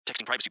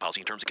privacy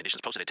policy and terms and conditions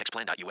posted at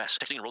textplan.us.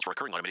 Texting enrolls for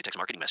recurring automated text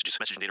marketing messages.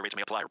 Message and data rates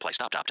may apply. Reply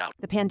stop to opt out.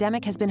 The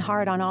pandemic has been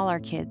hard on all our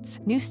kids.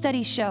 New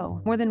studies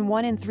show more than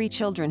 1 in 3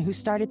 children who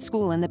started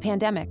school in the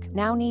pandemic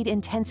now need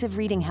intensive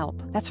reading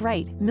help. That's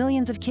right.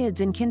 Millions of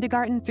kids in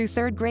kindergarten through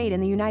 3rd grade in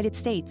the United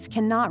States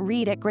cannot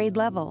read at grade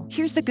level.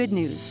 Here's the good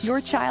news. Your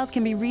child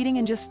can be reading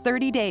in just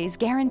 30 days,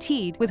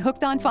 guaranteed, with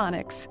Hooked on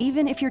Phonics.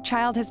 Even if your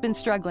child has been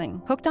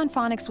struggling, Hooked on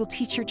Phonics will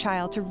teach your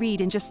child to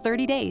read in just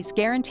 30 days,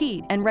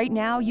 guaranteed. And right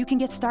now, you can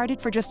get started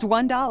for just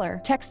 $1.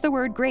 Text the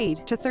word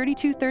GRADE to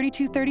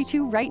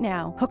 323232 right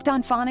now. Hooked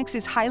on Phonics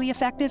is highly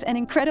effective and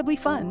incredibly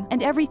fun.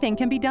 And everything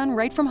can be done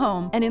right from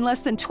home and in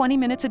less than 20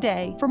 minutes a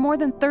day. For more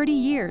than 30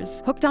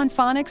 years, Hooked on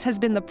Phonics has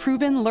been the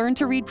proven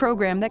learn-to-read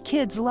program that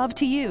kids love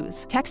to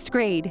use. Text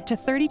GRADE to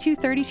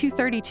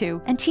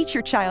 323232 and teach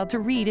your child to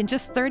read in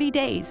just 30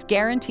 days,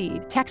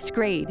 guaranteed. Text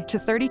GRADE to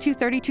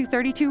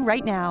 323232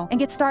 right now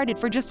and get started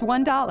for just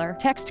 $1.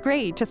 Text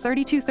GRADE to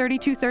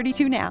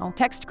 323232 now.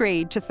 Text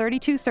GRADE to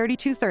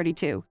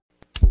 323232.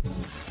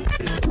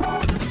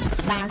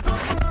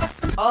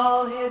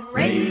 All Hit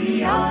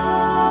Radio.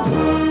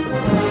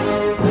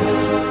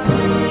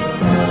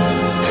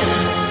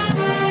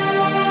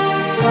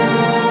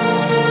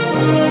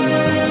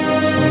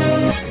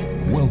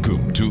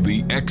 Welcome to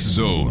the X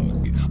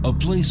Zone, a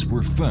place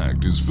where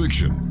fact is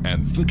fiction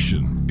and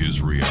fiction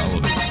is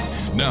reality.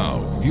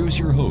 Now, here's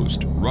your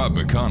host, Rob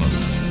McConnell.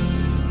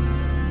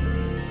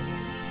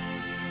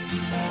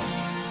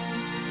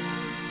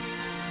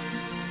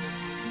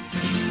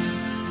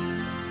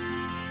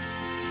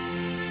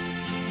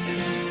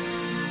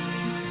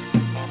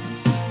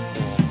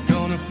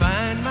 Gonna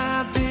find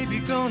my baby,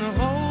 gonna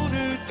hold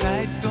her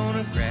tight,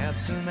 gonna grab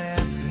some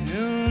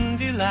afternoon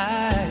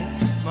delight.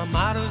 My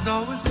motto's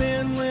always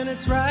been, when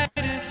it's right,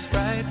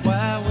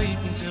 why wait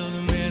until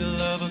the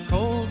middle of a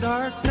cold,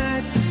 dark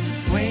night,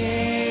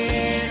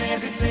 when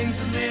everything's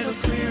a little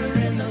clearer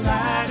in the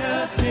light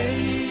of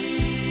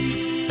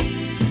day,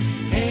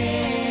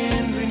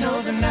 and we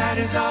know the night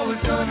is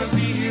always gonna be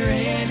here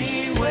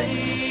anyway.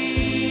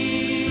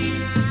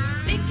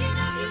 Thinking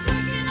of you's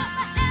working up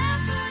my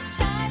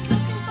appetite,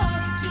 looking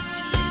forward to a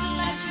little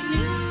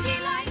afternoon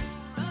delight.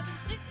 Rubbing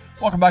sticks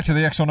and Welcome back to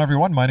the X Zone,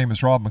 everyone. My name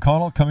is Rob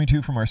McConnell, coming to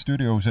you from our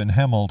studios in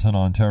Hamilton,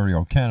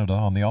 Ontario, Canada,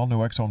 on the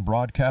all-new X Zone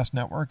Broadcast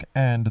Network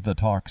and the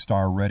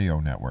Talkstar Radio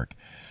Network.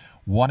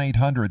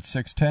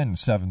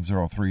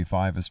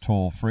 1-800-610-7035 is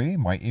toll-free.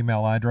 My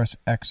email address,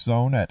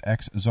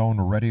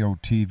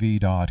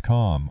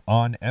 xzone@xzoneradiotv.com.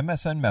 On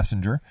MSN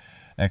Messenger,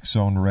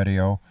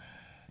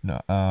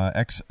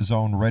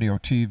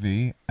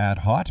 xzoneradiotv at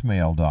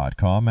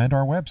hotmail.com, and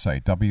our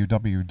website,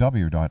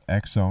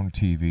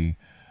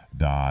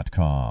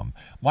 www.xzonetv.com.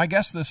 My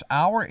guest this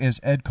hour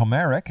is Ed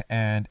KOMAREK,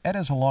 and Ed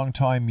is a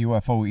longtime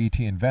UFO ET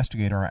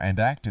investigator and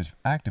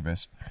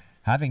activist,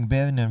 having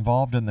been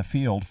involved in the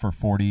field for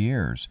 40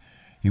 years.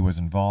 He was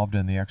involved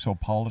in the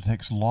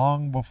exopolitics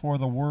long before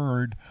the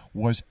word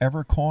was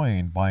ever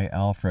coined by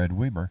Alfred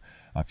Weber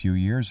a few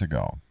years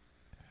ago.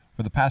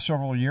 For the past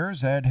several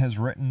years, Ed has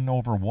written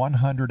over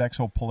 100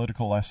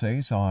 exopolitical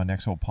essays on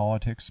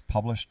exopolitics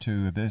published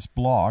to this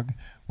blog,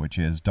 which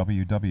is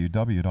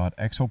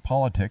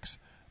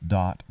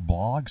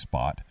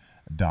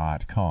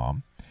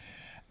www.exopolitics.blogspot.com,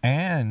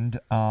 and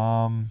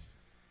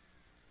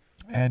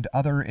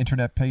other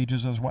internet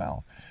pages as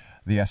well.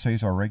 The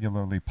essays are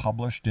regularly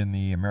published in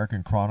the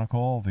American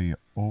Chronicle, the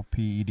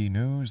OPED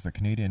News, the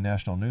Canadian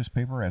National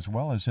Newspaper, as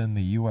well as in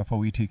the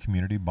UFO ET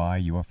community by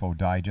UFO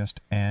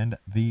Digest and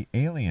the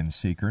Alien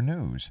Seeker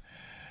News.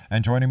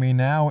 And joining me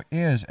now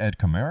is Ed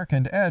KOMAREK.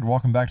 And Ed,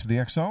 welcome back to the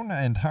X Zone.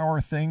 And how are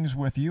things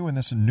with you in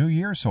this new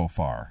year so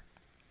far?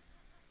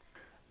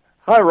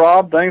 Hi,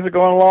 Rob. Things are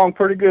going along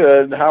pretty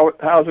good.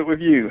 How's it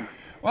with you?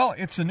 Well,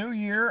 it's a new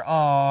year.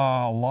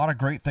 A lot of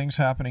great things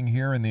happening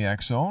here in the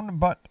X Zone.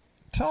 But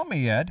tell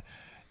me, Ed,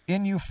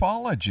 in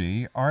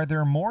ufology, are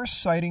there more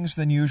sightings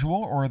than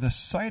usual, or are the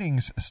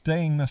sightings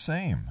staying the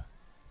same?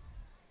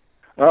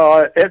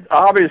 It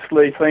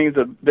obviously seems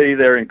to be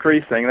they're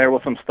increasing. There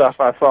was some stuff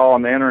I saw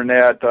on the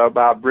internet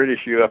about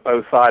British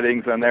UFO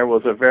sightings, and there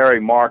was a very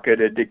marked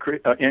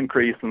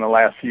increase in the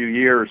last few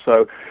years.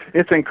 So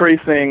it's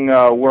increasing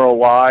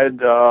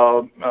worldwide,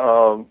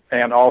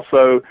 and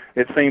also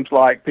it seems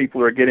like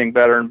people are getting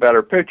better and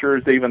better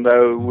pictures, even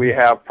though we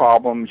have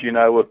problems,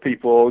 with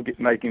people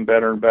making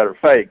better and better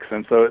fakes.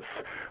 And so it's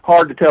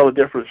hard to tell the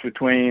difference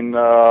between,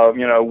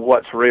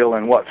 what's real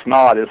and what's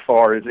not as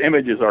far as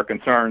images are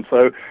concerned.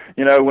 So,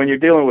 when you're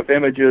dealing with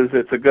images,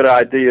 it's a good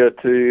idea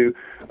to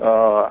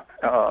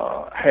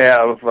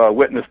have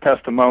witness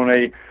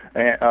testimony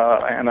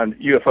and a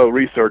UFO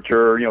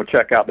researcher,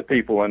 check out the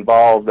people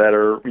involved that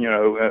are,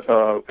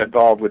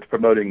 involved with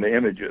promoting the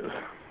images.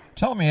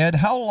 Tell me, Ed,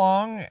 how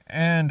long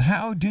and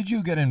how did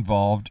you get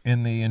involved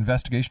in the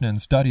investigation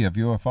and study of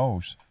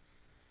UFOs?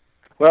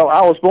 Well,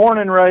 I was born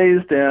and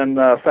raised in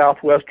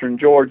southwestern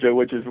Georgia,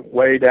 which is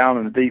way down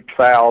in the deep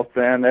south,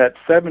 and at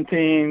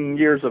 17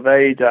 years of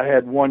age, I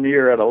had 1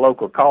 year at a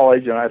local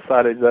college, and I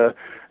decided to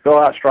go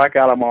out, strike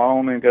out on my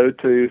own, and go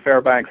to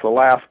Fairbanks,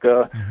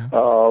 Alaska,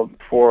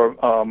 for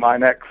my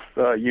next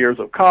years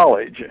of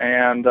college.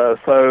 And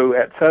so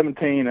at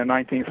 17 in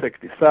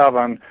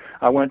 1967,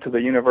 I went to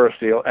the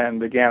university and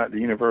began at the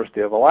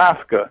University of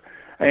Alaska.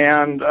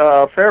 And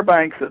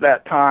Fairbanks at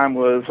that time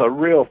was a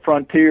real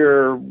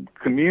frontier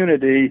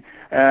community,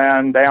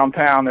 and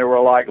downtown there were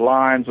like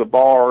lines of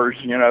bars,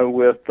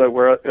 with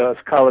where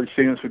college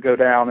students would go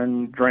down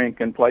and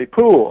drink and play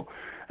pool.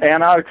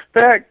 And I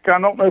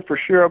don't know for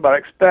sure, but I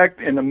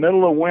expect in the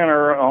middle of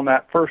winter, on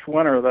that first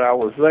winter that I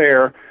was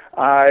there,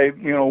 I,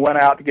 went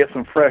out to get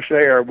some fresh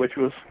air, which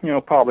was,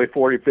 probably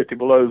 40, 50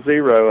 below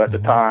zero at the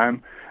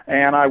time.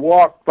 And I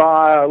walked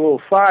by a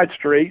little side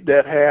street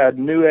that had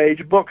New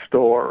Age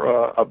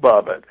bookstore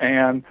above it.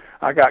 And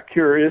I got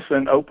curious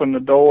and opened the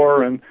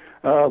door and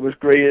was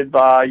greeted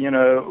by,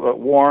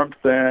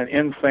 warmth and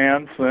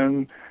incense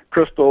and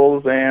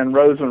crystals and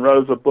rows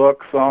of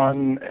books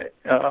on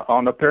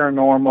the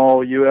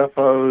paranormal,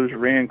 UFOs,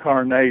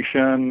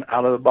 reincarnation,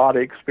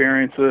 out-of-the-body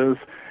experiences.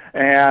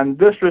 And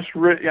this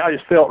I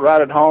just felt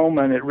right at home,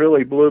 and it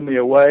really blew me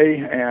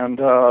away. And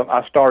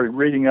I started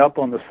reading up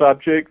on the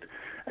subject.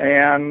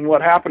 And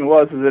what happened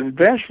was it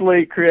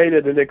eventually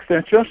created an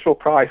existential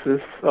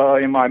crisis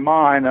in my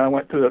mind. I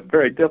went through a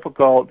very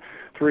difficult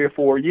 3 or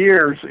 4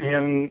 years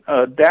in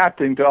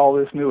adapting to all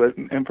this new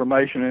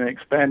information and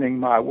expanding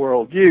my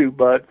worldview.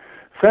 But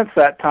since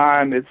that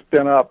time, it's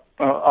been up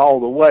all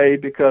the way,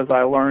 because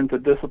I learned to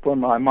discipline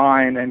my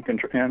mind and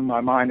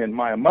my mind and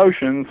my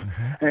emotions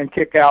and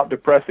kick out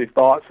depressive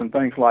thoughts and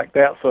things like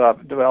that. So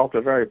I've developed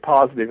a very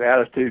positive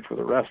attitude for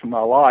the rest of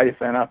my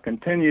life, and I've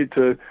continued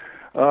to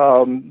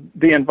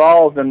be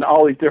involved in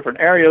all these different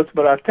areas,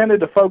 but I've tended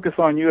to focus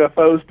on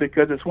UFOs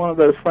because it's one of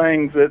those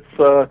things that's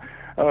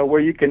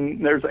where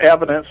there's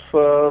evidence,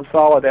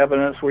 solid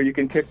evidence, where you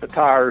can kick the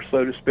tires,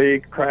 so to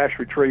speak, crash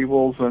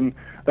retrievals and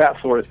that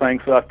sort of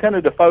thing. So I've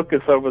tended to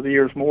focus over the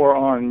years more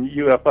on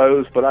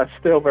UFOs, but I'm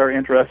still very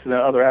interested in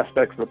other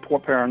aspects of the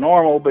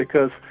paranormal,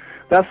 because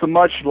that's a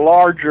much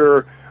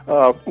larger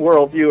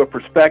worldview or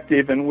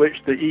perspective in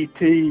which the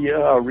ET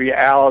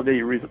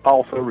reality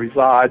also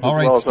resides, as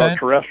well as our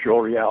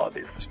terrestrial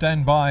realities.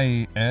 Stand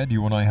by, Ed.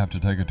 You and I have to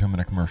take a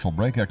 2-minute commercial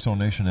break.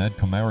 Exonation Ed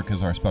KOMAREK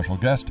is our special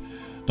guest.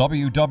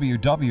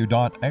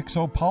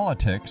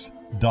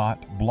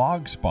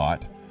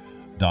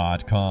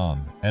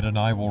 www.exopolitics.blogspot.com. Ed and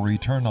I will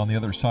return on the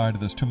other side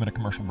of this 2-minute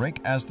commercial break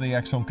as the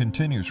X Zone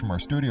continues from our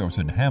studios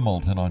in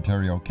Hamilton,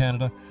 Ontario,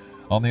 Canada,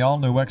 on the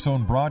all-new X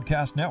Zone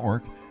Broadcast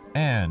Network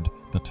and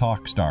the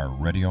Talkstar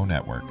Radio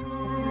Network.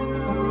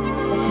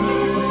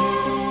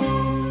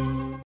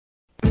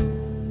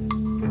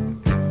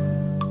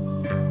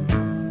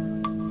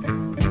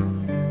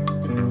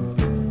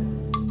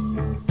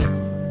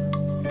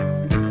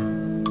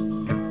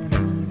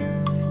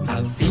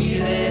 I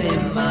feel it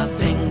in my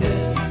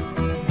fingers,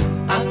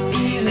 I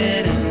feel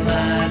it in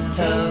my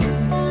toes.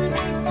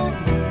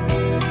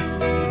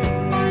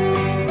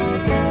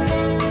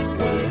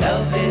 Well,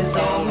 love is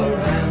all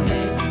around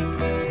me,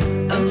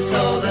 and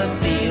so the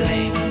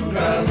feeling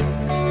grows.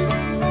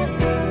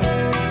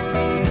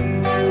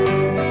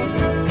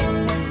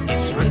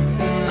 It's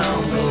written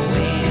on the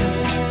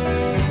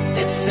wind,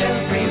 it's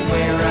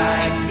everywhere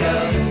I go.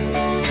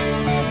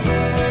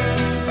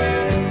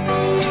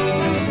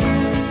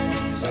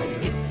 So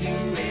if you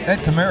Ed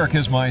KOMAREK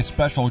is my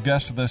special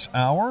guest this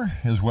hour.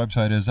 His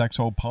website is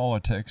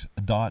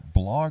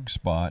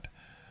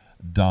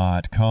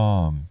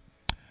exopolitics.blogspot.com.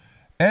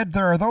 Ed,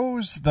 there are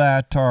those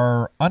that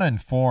are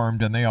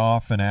uninformed, and they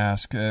often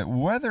ask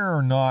whether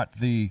or not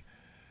the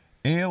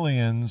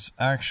aliens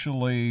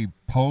actually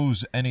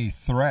pose any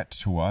threat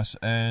to us,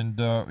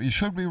 and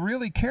should we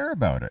really care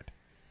about it?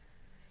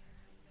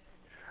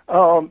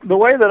 The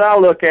way that I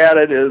look at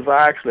it is,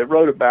 I actually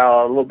wrote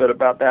a little bit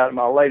about that in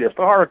my latest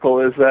article,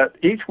 is that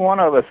each one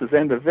of us as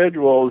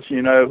individuals,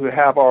 who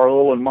have our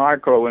little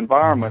micro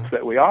environments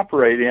that we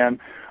operate in,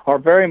 are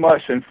very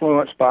much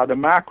influenced by the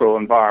macro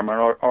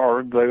environment,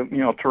 or the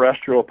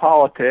terrestrial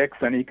politics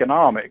and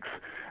economics.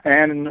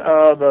 And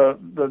the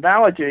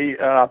analogy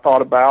I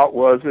thought about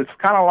was, it's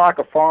kind of like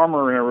a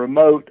farmer in a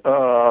remote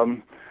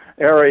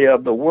area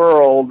of the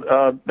world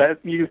that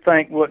you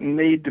think wouldn't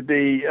need to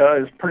be,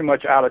 is pretty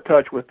much out of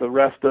touch with the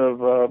rest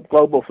of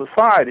global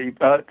society.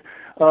 But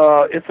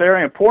it's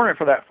very important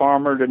for that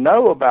farmer to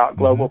know about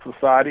global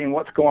society and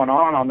what's going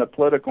on the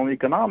political and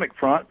economic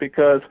front,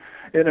 because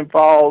it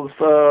involves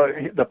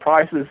the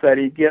prices that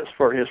he gets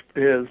for his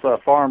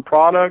farm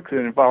products. It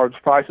involves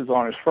prices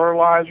on his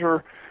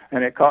fertilizer,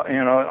 and it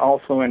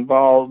also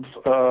involves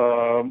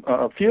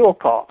fuel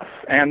costs.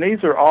 And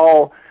these are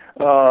all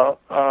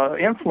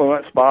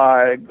influenced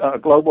by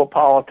global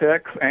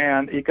politics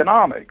and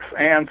economics.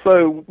 And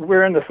so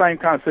we're in the same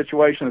kind of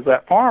situation as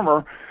that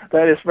farmer,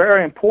 that it's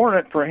very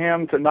important for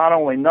him to not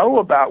only know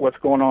about what's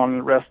going on in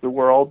the rest of the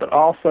world, but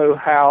also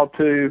how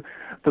to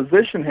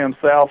position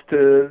himself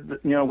to,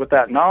 with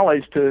that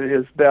knowledge, to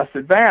his best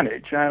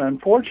advantage. And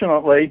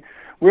unfortunately,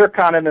 we're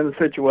kind of in the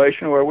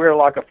situation where we're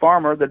like a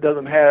farmer that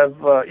doesn't have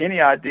any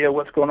idea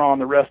what's going on in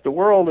the rest of the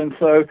world, and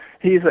so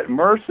he's at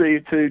mercy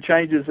to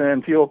changes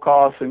in fuel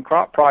costs and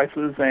crop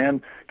prices,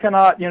 and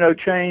cannot,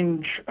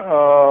 change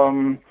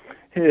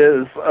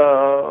his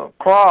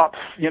crops,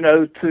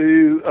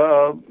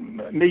 to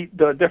meet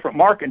the different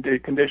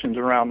market conditions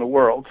around the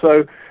world.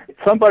 So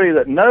somebody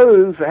that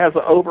knows, has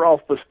an overall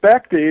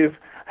perspective,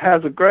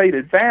 has a great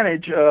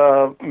advantage,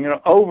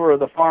 over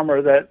the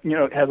farmer that,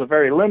 has a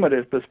very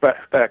limited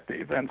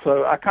perspective. And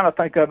so I kind of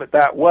think of it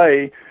that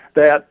way,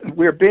 that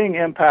we're being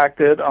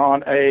impacted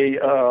on a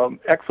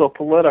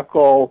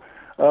exopolitical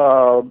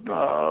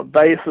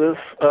basis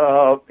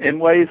in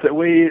ways that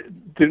we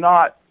do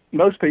not.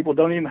 Most people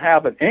don't even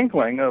have an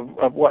inkling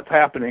of what's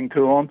happening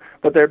to them,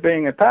 but they're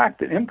being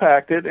impacted,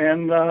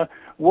 and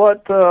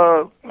what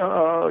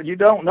you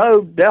don't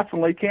know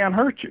definitely can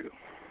hurt you.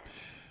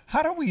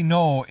 How do we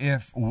know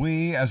if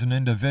we as an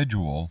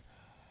individual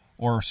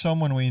or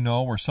someone we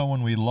know or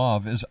someone we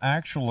love is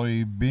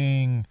actually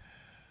being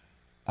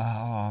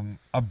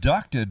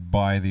abducted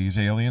by these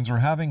aliens or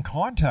having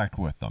contact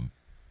with them?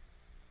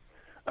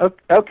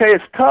 Okay,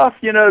 it's tough,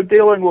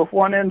 dealing with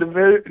one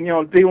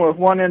individual,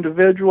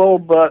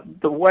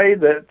 but the way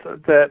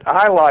that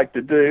I like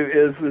to do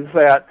is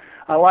that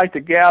I like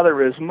to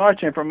gather as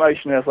much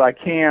information as I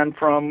can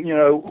from,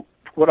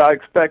 what I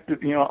expect,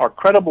 are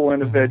credible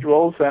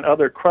individuals and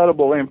other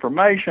credible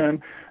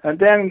information, and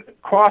then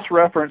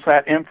cross-reference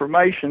that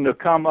information to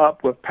come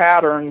up with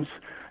patterns,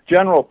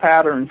 general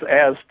patterns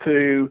as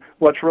to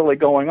what's really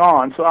going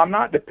on. So I'm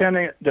not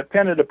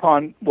dependent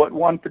upon what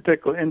one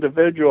particular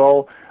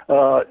individual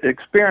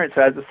experience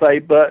has to say,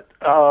 but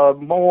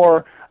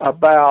more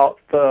about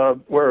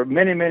where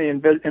many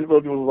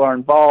individuals are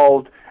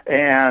involved,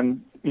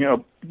 and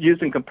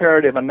using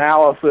comparative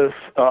analysis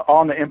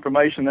on the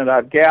information that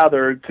I've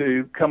gathered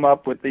to come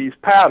up with these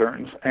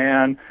patterns.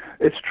 And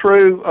it's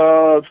true,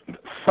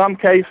 some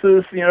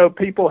cases,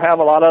 people have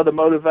a lot of other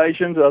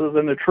motivations other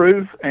than the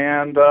truth,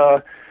 and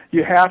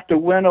you have to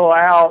winnow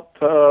out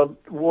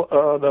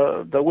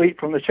the wheat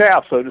from the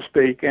chaff, so to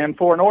speak. And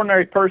for an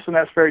ordinary person,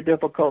 that's very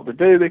difficult to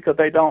do because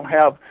they don't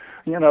have,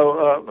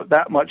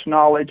 that much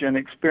knowledge and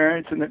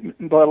experience, and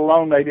let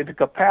alone maybe the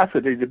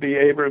capacity to be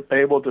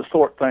able to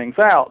sort things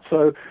out.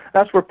 So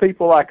that's where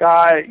people like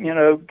I,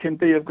 can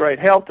be of great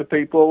help to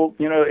people.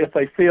 If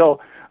they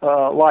feel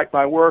like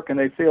my work and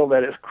they feel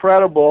that it's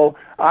credible,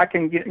 I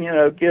can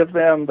give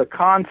them the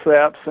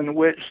concepts in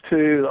which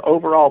to the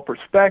overall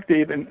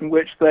perspective in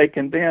which they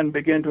can then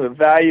begin to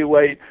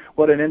evaluate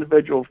what an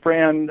individual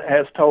friend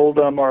has told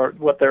them or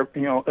what their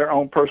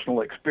own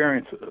personal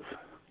experience is.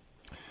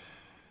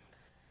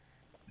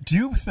 Do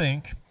you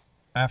think,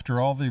 after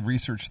all the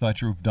research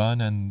that you've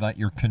done and that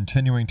you're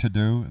continuing to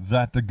do,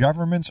 that the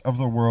governments of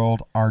the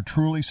world are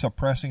truly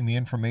suppressing the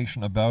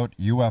information about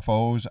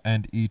UFOs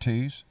and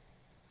ETs?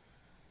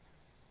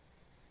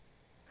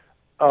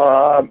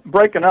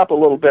 Breaking up a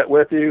little bit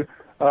with you.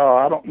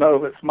 I don't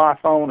know if it's my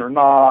phone or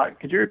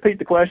not. Could you repeat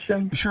the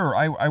question? Sure.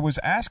 I was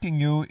asking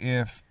you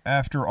if,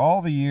 after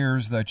all the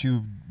years that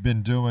you've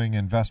been doing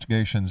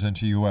investigations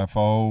into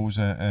UFOs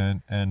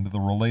and the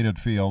related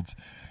fields,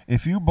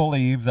 if you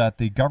believe that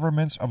the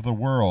governments of the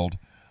world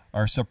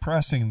are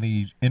suppressing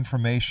the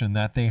information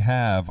that they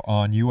have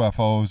on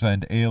UFOs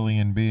and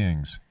alien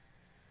beings.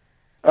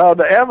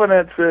 The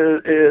evidence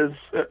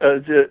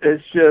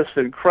is just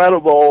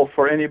incredible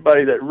for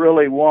anybody that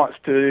really wants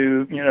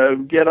to,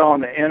 get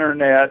on the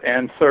internet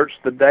and search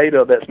the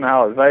data that's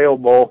now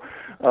available,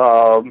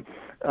 on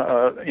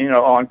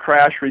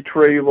crash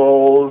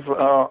retrievals,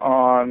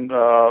 on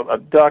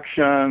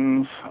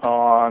abductions,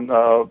 on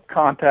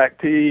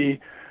contactee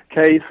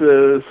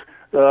cases.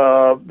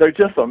 There's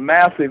just a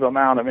massive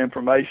amount of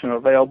information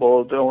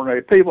available to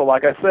ordinary people,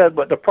 like I said,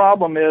 but the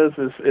problem is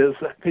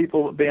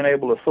people being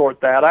able to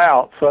sort that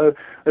out. So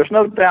there's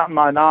no doubt in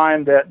my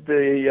mind that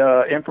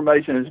the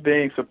information is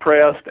being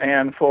suppressed,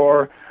 and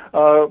for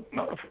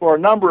a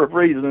number of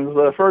reasons.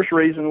 The first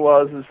reason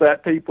is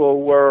that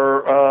people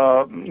were,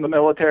 the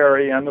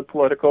military and the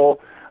political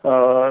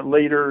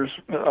leaders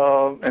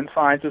and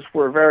scientists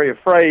were very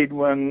afraid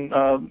when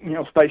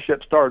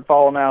spaceships started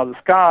falling out of the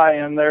sky,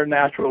 and their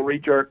natural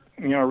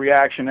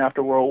reaction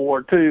after World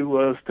War II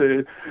was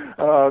to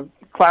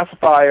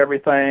classify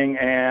everything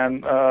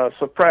and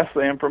suppress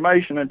the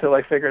information until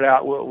they figured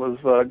out what was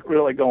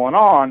really going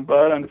on.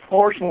 But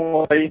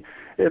unfortunately,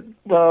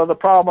 the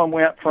problem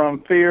went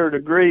from fear to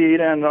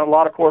greed, and a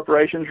lot of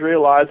corporations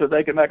realized that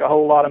they could make a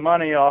whole lot of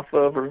money off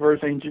of reverse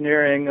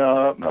engineering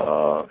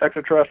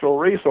extraterrestrial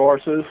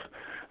resources,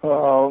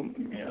 for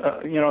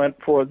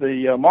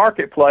the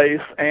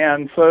marketplace.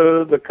 And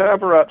so the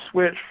cover-up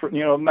switch,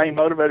 main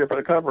motivator for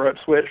the cover-up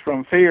switch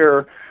from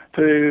fear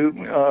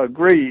to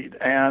greed,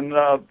 and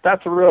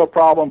that's a real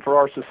problem for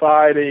our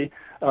society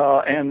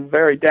and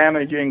very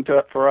damaging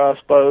for us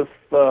both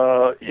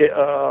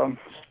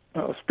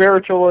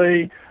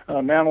spiritually,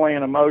 mentally,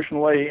 and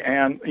emotionally,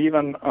 and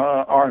even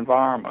our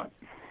environment.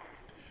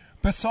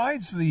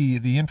 Besides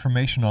the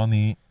information on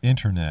the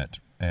internet,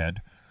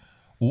 Ed,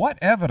 What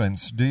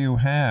evidence do you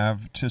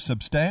have to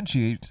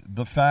substantiate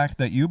the fact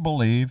that you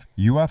believe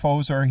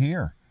UFOs are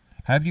here?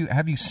 Have you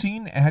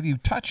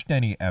touched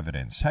any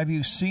evidence? Have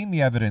you seen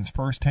the evidence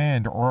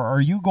firsthand, or are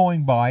you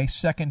going by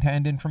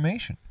secondhand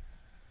information?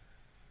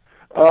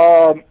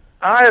 I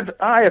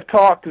have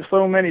talked to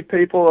so many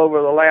people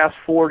over the last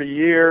 40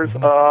 years.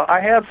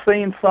 I have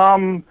seen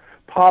some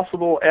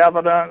possible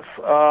evidence.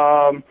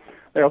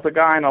 There was a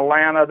guy in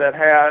Atlanta that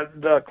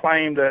had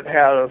claimed that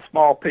had a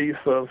small piece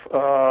of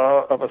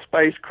a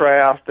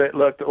spacecraft that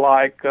looked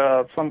like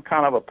some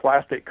kind of a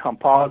plastic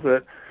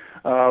composite,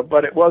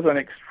 but it wasn't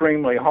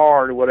extremely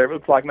hard or whatever. It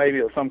looked like maybe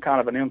it was some kind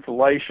of an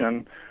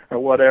insulation or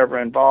whatever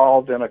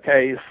involved in a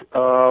case.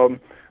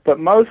 But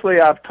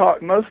mostly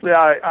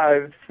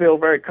I feel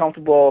very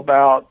comfortable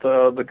about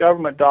the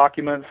government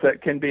documents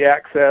that can be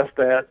accessed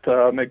at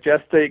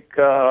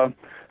majestic.com.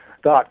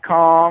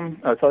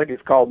 I think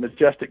it's called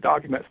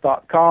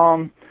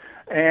majesticdocuments.com.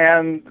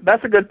 And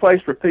that's a good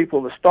place for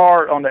people to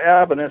start on the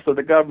evidence of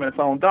the government's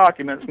own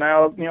documents.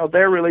 Now,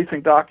 they're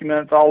releasing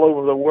documents all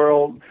over the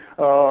world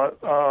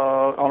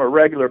on a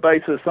regular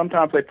basis.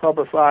 Sometimes they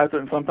publicize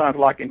it, and sometimes,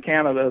 like in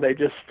Canada, they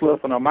just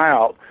flipping them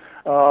out.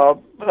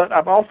 But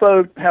I've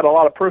also had a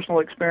lot of personal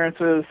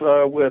experiences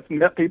with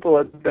people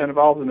that have been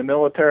involved in the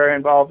military,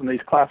 involved in these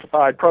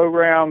classified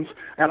programs,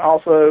 and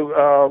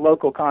also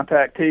local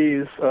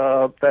contactees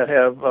that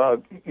have,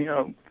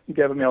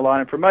 given me a lot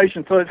of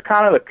information. So it's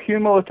kind of the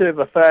cumulative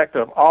effect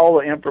of all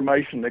the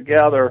information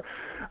together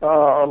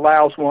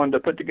allows one to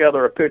put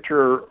together a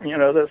picture,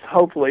 that's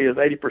hopefully is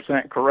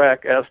 80%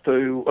 correct as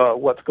to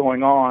what's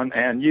going on,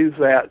 and use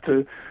that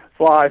to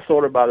fly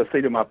sort of by the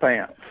seat of my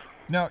pants.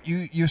 Now,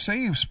 you say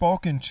you've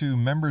spoken to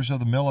members of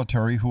the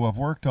military who have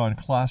worked on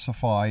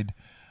classified,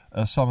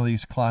 some of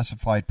these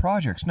classified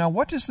projects. Now,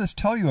 what does this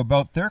tell you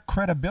about their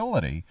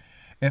credibility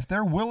if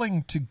they're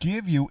willing to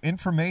give you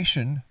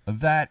information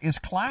that is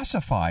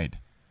classified?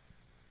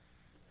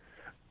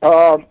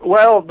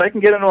 Well, they can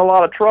get into a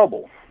lot of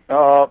trouble,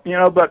 but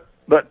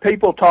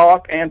people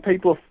talk, and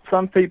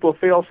some people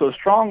feel so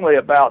strongly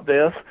about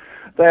this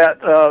that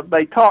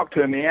they talk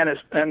to me, and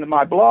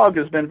my blog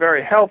has been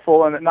very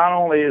helpful, and it not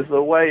only is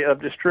a way of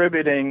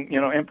distributing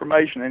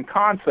information and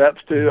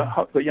concepts to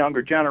the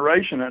younger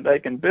generation that they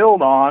can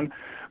build on,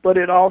 but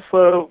it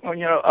also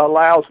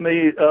allows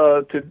me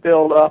to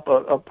build up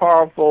a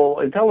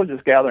powerful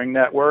intelligence gathering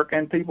network,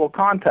 and people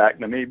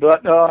contacting me.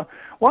 But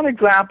one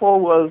example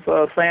was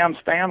Sam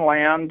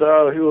Stanland,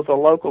 who was a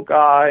local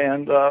guy,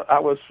 and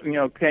I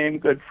became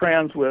good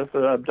friends with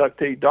an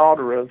abductee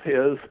daughter of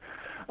his.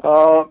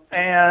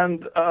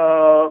 And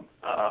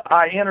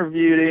I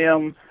interviewed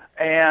him,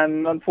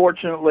 and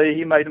unfortunately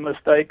he made a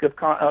mistake of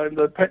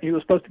he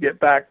was supposed to get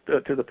back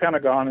to the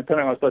Pentagon, and the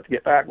Pentagon was supposed to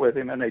get back with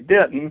him, and they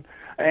didn't.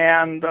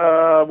 And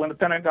when the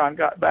Pentagon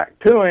got back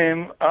to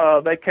him,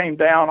 they came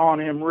down on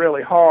him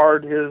really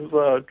hard. His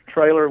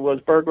trailer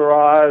was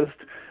burglarized,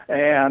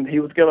 and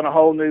he was given a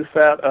whole new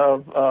set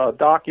of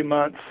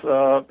documents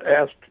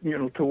as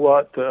to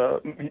what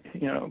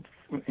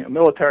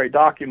military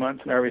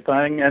documents and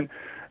everything. And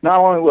not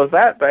only was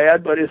that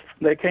bad, but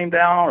they came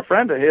down on a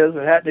friend of his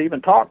that hadn't even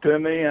talked to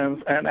me,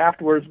 and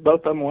afterwards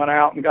both of them went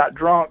out and got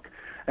drunk.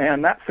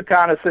 And that's the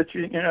kind of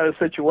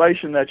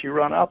situation that you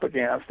run up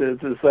against is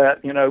that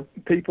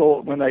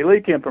people, when they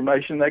leak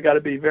information, they got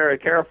to be very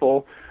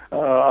careful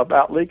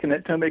about leaking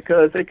it to me,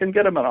 because it can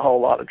get them in a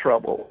whole lot of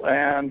trouble.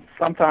 And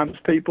sometimes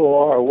people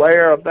are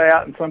aware of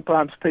that, and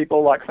sometimes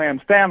people like Sam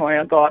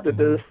Stanland thought that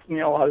this a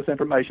lot of this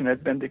information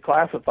had been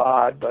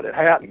declassified, but it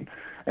hadn't.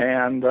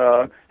 And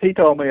he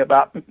told me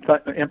about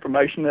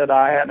information that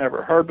I had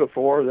never heard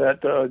before,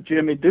 that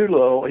Jimmy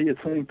Doolittle, he had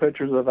seen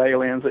pictures of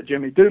aliens that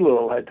Jimmy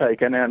Doolittle had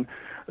taken, and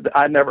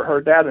I'd never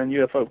heard that in the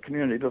UFO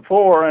community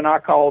before. And I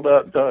called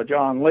up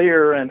John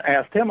Lear and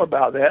asked him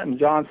about that, and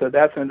John said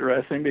that's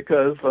interesting,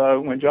 because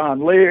when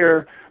John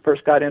Lear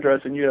first got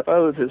interested in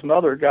UFOs, his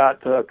mother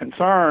got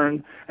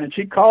concerned, and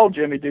she called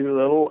Jimmy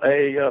Doolittle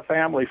a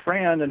family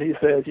friend, and he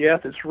says,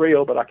 yes, it's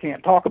real, but I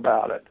can't talk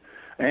about it.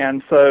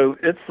 And so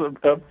it's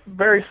a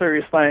very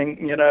serious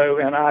thing,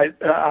 and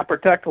I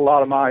protect a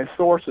lot of my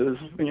sources,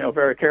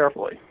 very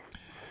carefully.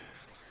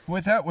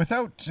 Let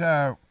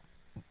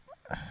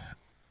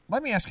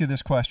me ask you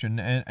this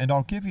question, and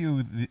I'll give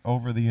you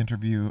over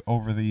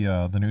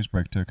the news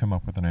break to come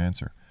up with an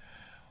answer.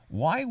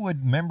 Why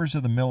would members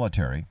of the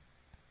military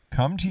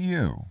come to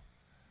you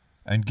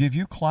and give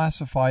you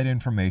classified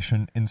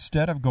information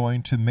instead of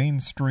going to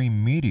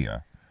mainstream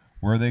media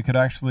where they could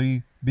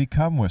actually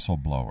become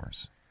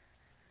whistleblowers?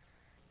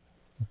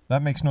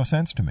 That makes no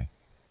sense to me.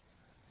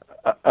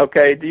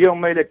 Okay, do you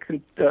want me to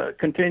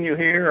continue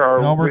here?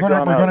 Or no, we're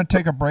going to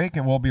take a break,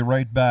 and we'll be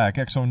right back.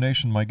 Exo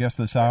Nation, my guest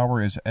this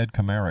hour is Ed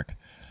KOMAREK.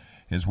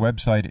 His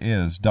website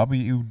is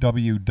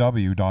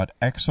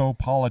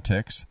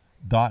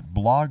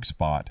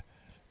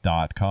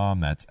www.exopolitics.blogspot.com.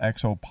 That's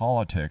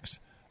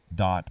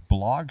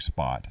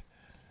exopolitics.blogspot.com.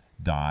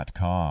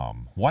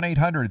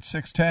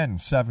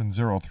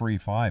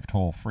 1-800-610-7035,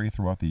 toll free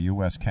throughout the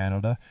U.S.,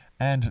 Canada,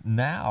 and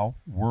now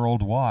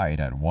worldwide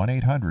at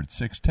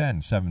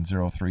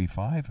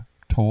 1-800-610-7035,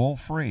 toll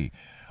free.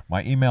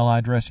 My email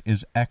address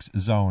is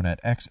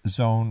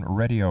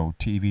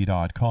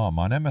xzoneradiotv.com.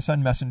 On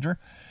MSN Messenger,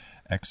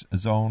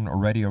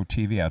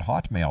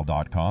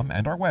 xzoneradiotv@hotmail.com,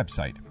 and our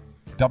website,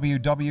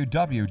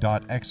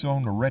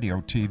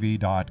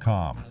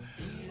 www.xzoneradiotv.com.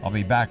 I'll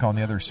be back on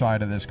the other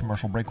side of this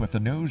commercial break with the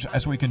news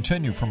as we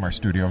continue from our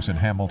studios in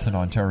Hamilton,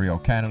 Ontario,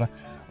 Canada,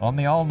 on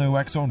the all-new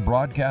X Zone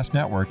Broadcast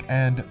Network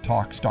and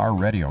Talkstar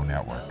Radio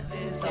Network.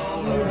 Is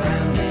all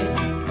around me,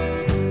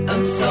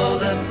 and so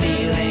the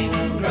feeling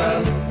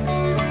grows.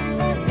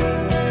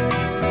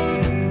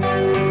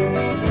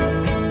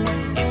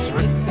 It's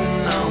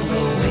written on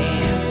the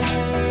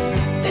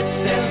wind,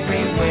 it's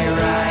everywhere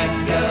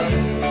I go.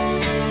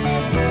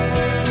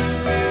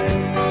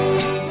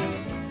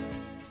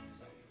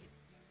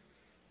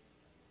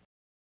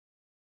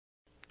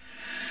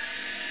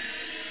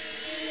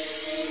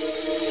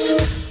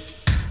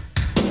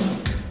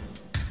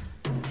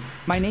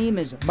 My name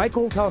is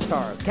Michael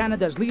Telstar,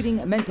 Canada's leading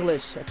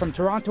mentalist from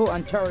Toronto,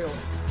 Ontario.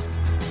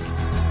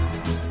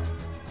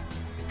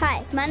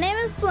 Hi, my name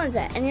is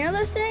Splenda, and you're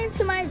listening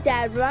to my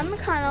dad, Rob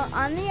McConnell,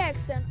 on the X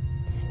Zone.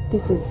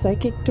 This is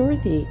Psychic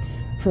Dorothy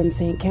from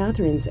St.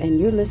 Catharines, and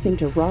you're listening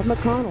to Rob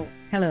McConnell.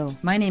 Hello,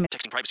 my name is...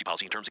 Texting privacy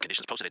policy and terms and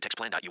conditions posted at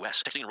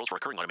textplan.us. Texting enrolls for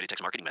recurring automated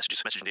text marketing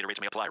messages. Message and data rates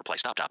may apply. Reply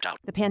stop, opt out.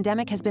 The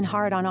pandemic has been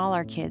hard on all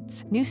our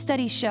kids. New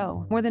studies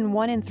show more than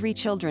 1 in 3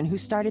 children who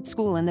started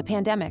school in the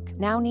pandemic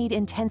now need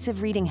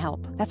intensive reading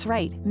help. That's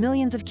right,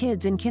 millions of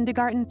kids in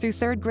kindergarten through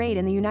 3rd grade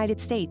in the United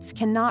States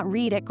cannot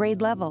read at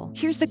grade level.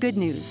 Here's the good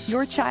news.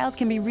 Your child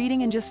can be reading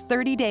in just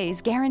 30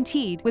 days,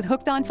 guaranteed, with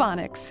Hooked on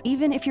Phonics.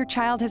 Even if your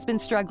child has been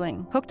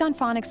struggling, Hooked on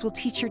Phonics will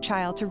teach your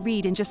child to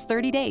read in just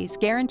 30 days,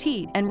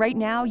 guaranteed. And right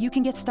now, you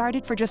can get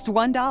started for just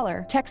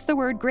 $1. Text the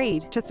word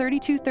GRADE to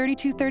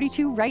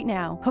 323232 right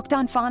now. Hooked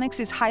on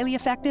Phonics is highly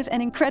effective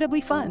and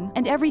incredibly fun,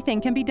 and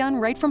everything can be done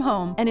right from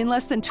home and in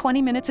less than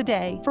 20 minutes a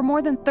day. For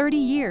more than 30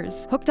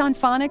 years, Hooked on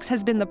Phonics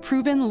has been the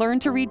proven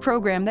learn-to-read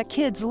program that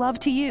kids love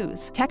to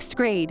use. Text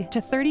GRADE to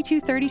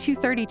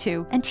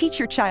 323232 and teach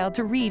your child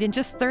to read in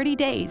just 30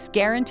 days,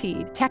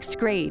 guaranteed. Text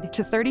GRADE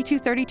to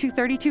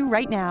 323232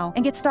 right now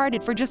and get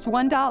started for just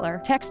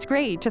 $1. Text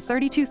GRADE to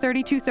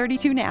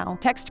 323232 now.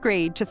 Text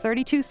GRADE to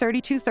 323232.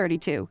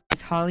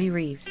 It's Holly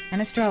Reeves, an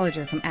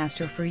astrologer from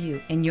Astro For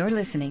You, and you're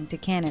listening to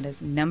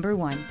Canada's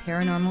 #1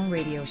 paranormal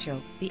radio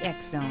show, The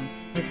X Zone,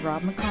 with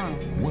Rob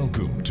McConnell.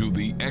 Welcome to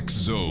The X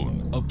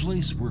Zone, a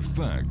place where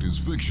fact is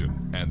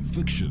fiction and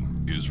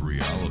fiction is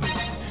reality.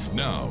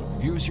 Now,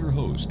 here's your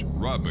host,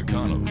 Rob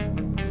McConnell.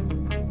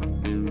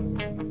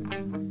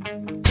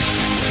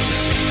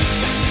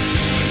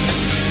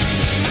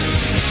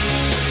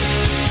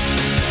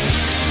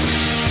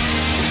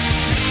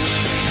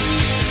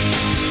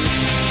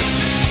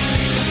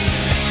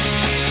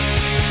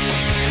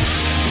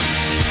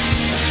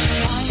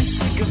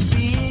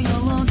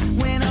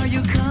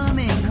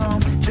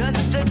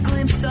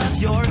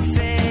 Of your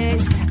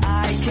face,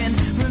 I can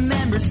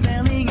remember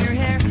smelling your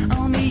hair.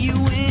 I'll meet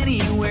you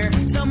anywhere,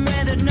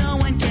 somewhere that no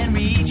one can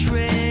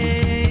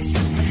retrace,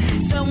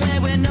 somewhere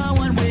where no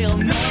one will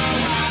know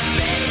our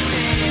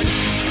faces.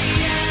 She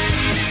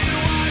has 2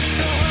 arms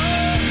to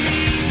hold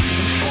me,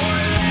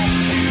 4 legs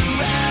to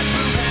wrap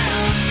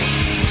around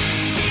me.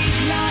 She's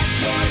not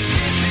your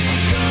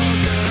typical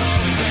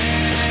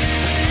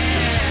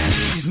girlfriend.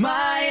 She's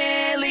my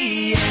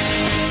alien.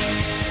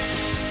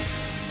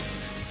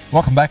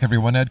 Welcome back,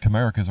 everyone. Ed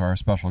KOMAREK is our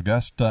special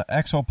guest.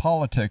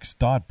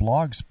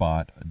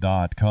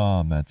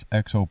 Exopolitics.blogspot.com. That's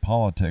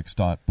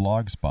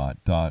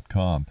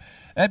exopolitics.blogspot.com.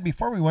 Ed,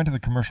 before we went to the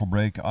commercial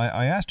break,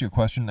 I asked you a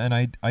question, and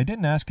I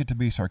didn't ask it to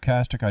be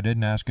sarcastic. I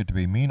didn't ask it to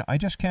be mean. I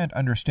just can't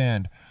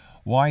understand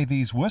why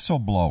these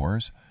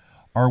whistleblowers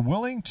are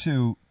willing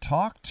to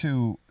talk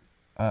to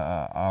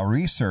a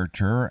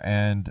researcher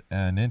and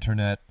an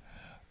internet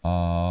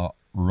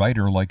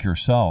writer like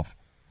yourself,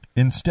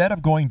 instead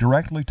of going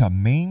directly to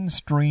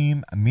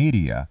mainstream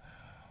media,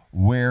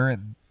 where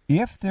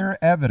if their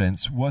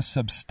evidence was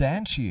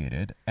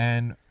substantiated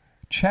and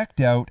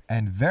checked out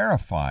and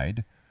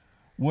verified,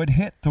 would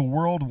hit the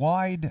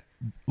worldwide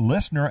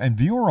listener and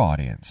viewer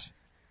audience?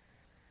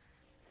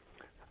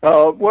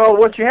 Well,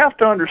 what you have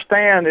to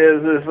understand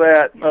is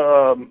that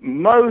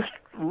most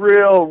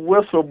real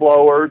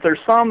whistleblowers,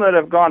 there's some that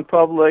have gone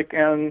public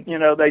and,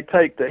 they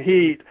take the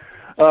heat.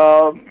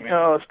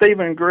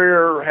 Stephen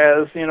Greer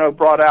has,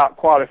 brought out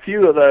quite a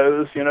few of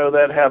those,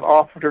 that have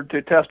offered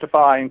to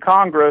testify in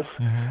Congress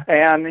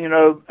and,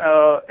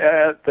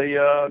 at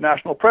the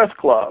National Press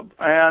Club.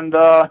 And,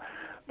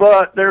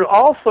 but there's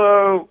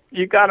also,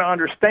 you got to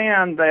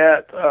understand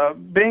that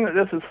being that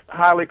this is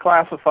highly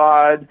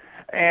classified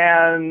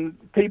and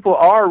people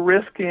are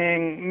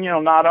risking,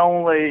 not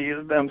only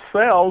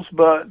themselves,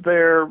 but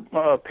their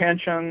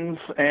pensions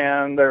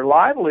and their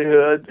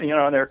livelihood,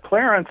 and their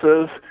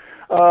clearances,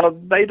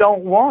 they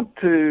don't want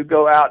to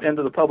go out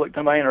into the public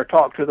domain or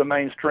talk to the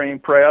mainstream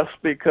press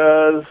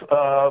because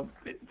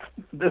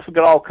this could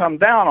all come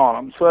down on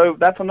them. So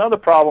that's another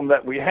problem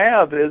that we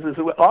have is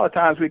a lot of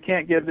times we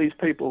can't give these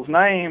people's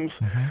names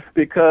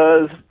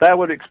because that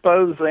would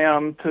expose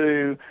them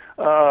to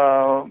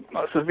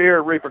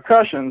severe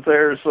repercussions.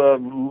 There's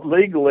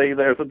legally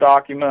there's a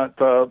document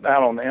out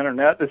on the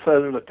internet that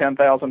says there's a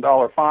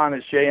 $10,000 fine.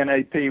 It's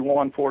JNAP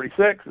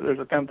 146. There's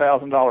a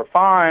 $10,000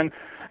 fine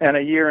and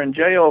a year in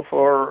jail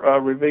for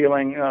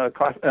revealing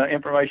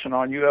information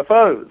on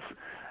UFOs.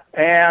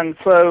 And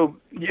so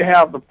you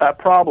have that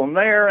problem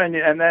there,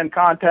 and then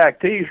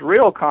contactees,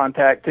 real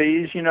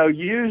contactees,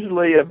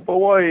 usually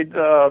avoid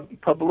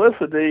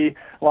publicity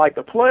like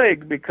the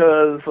plague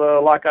because,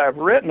 like I've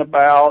written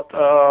about,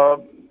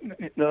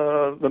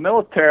 the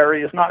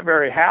military is not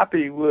very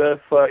happy with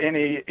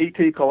any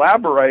ET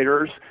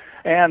collaborators,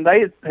 and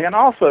they can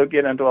also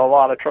get into a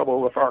lot of trouble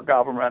with our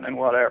government and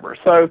whatever.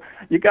 So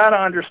you got to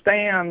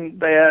understand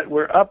that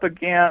we're up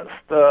against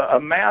a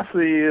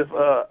massive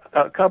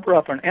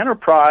cover-up and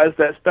enterprise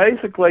that's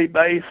basically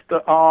based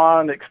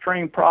on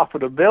extreme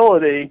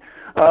profitability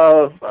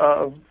of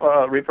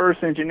reverse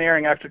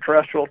engineering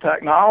extraterrestrial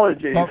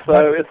technology.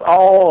 So it's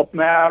all a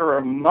matter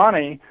of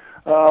money.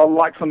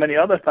 Like so many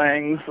other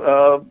things,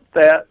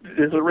 that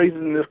is the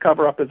reason this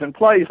cover-up is in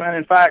place. And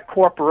in fact,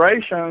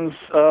 corporations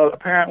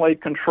apparently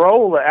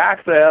control the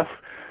access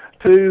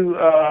to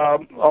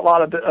a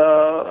lot of,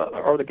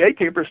 or the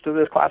gatekeepers to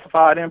this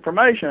classified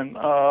information.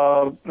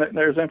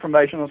 There's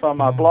information on some of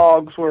my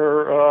blogs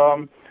where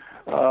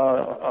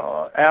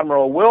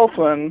Admiral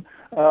Wilson,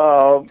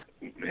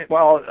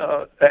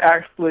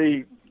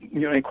 actually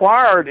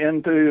inquired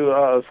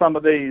into some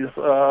of these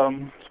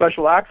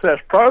special access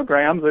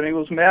programs, and he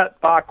was met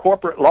by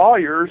corporate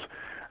lawyers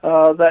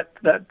that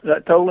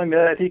told him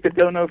that he could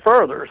go no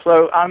further.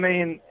 So, I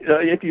mean,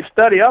 if you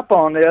study up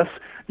on this,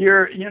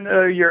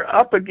 you're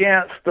up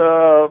against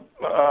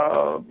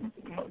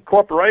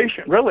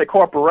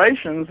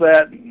corporations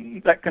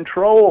that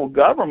control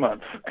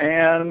governments,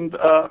 and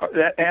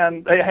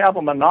they have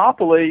a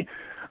monopoly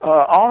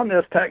on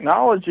this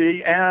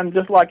technology, and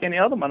just like any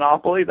other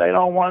monopoly, they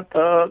don't want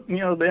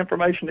the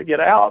information to get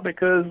out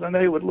because then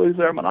they would lose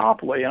their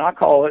monopoly. And I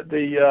call it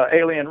the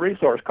alien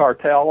resource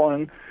cartel,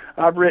 and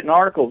I've written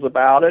articles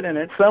about it, and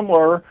it's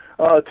similar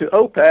to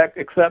OPEC,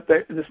 except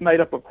that it's made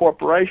up of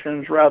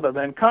corporations rather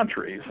than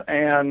countries.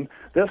 And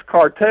this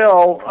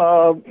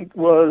cartel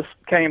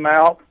came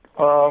out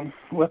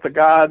with a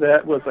guy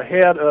that was the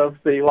head of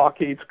the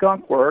Lockheed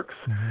Skunk Works,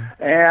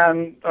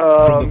 and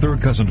from the third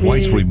cousin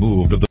White's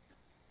removed of the.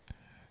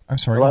 I'm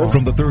sorry.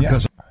 From the third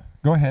cousin.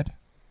 Go ahead.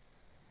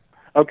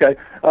 Okay.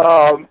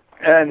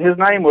 And his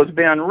name was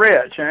Ben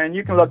Rich, and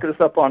you can look this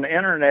up on the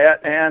internet.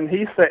 And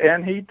he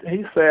said, he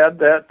said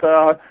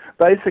that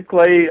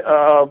basically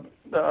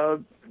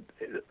that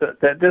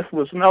this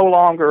was no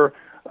longer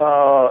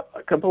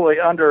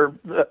completely under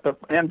the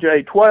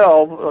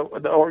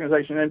MJ12, the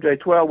organization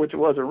MJ12, which it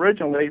was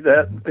originally.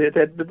 That it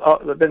had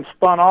been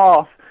spun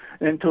off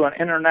into an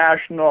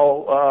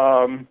international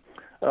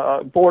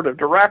board of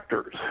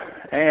directors.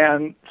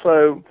 And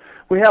so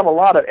we have a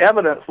lot of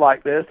evidence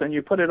like this, and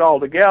you put it all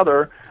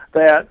together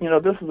that,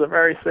 this is a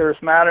very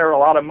serious matter. A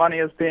lot of money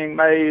is being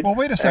made. Well,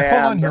 wait a sec.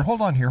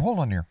 Hold on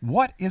here.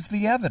 What is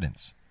the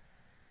evidence?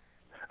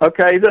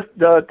 Okay,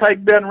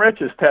 take Ben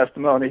Rich's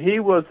testimony. He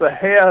was the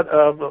head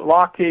of the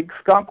Lockheed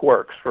Skunk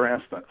Works, for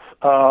instance.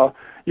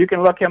 You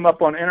can look him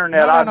up on the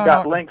internet. I've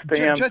got links to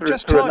him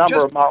through a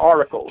number of my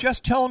articles.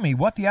 Just tell me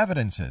what the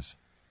evidence is.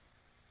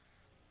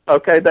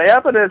 Okay, the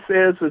evidence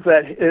is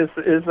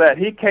that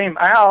he came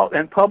out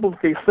and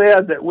publicly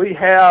said that we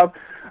have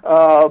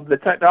the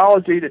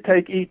technology to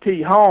take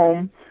ET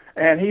home,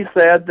 and he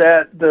said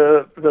that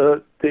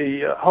the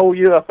whole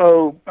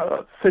UFO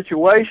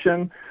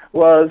situation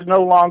was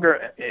no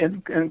longer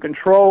in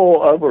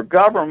control over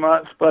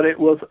governments, but it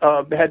was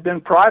had been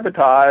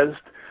privatized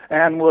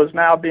and was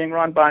now being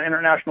run by an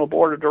international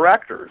board of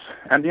directors.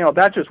 And,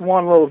 that's just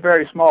one little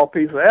very small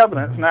piece of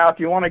evidence. Now, if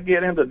you want to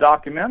get into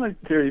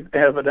documentary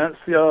evidence,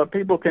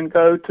 people can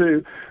go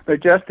to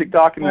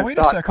majesticdocuments.com. Well, wait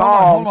a sec.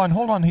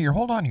 Hold on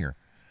here.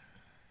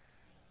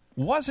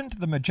 Wasn't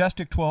the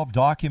Majestic 12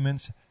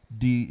 documents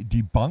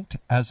debunked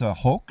as a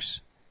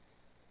hoax?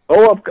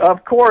 Oh,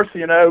 of course,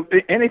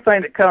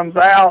 anything that comes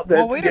out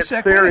that gets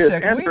serious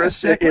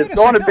interest is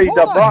going to be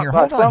debunked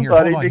by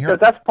somebody because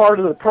that's part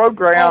of the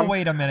program. Oh,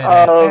 wait a minute,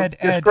 Ed,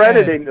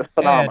 discrediting this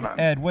phenomenon.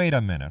 Ed, wait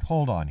a minute.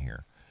 Hold on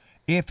here.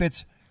 If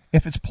it's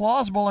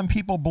plausible and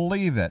people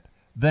believe it,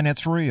 then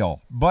it's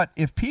real. But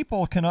if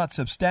people cannot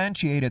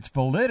substantiate its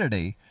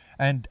validity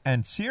and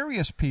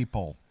serious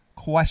people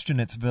question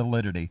its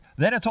validity,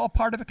 then it's all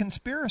part of a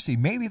conspiracy.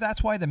 Maybe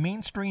that's why the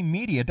mainstream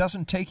media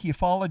doesn't take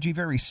ufology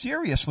very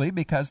seriously,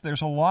 because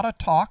there's a lot of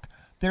talk,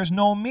 there's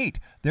no meat,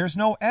 there's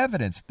no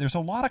evidence. There's a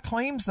lot of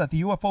claims that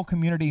the UFO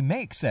community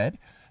makes, Ed,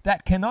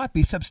 that cannot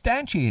be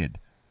substantiated.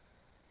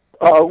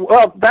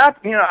 Well,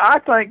 I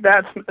think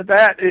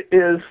that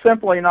is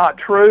simply not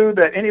true.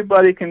 That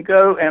anybody can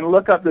go and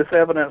look up this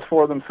evidence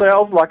for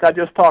themselves. Like I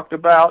just talked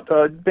about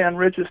Ben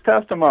Rich's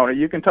testimony.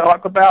 You can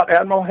talk about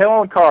Admiral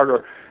Helen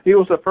Carter. He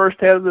was the first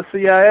head of the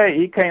CIA.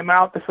 He came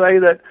out to say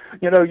that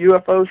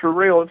UFOs were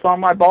real. It's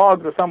on my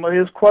blog. Some of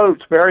his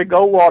quotes. Barry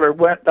Goldwater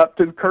went up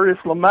to Curtis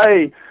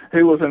LeMay,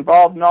 who was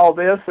involved in all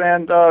this,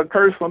 and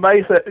Curtis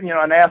LeMay said,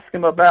 and asked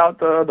him about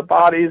the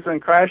bodies and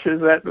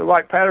crashes at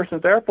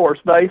Wright-Patterson's Air Force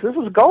Base. This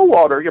was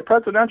Goldwater, your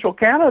presidential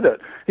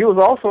candidate. He was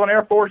also an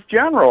Air Force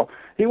general.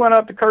 He went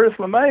up to Curtis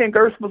LeMay, and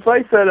Curtis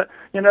LeMay said,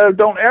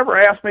 don't ever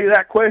ask me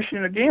that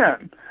question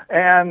again.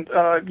 And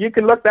you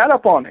can look that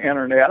up on the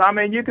internet. I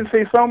mean, you can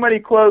see so many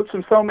quotes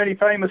and so many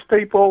famous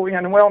people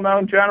and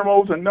well-known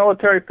generals and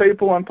military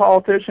people and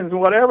politicians and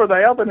whatever.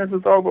 The evidence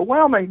is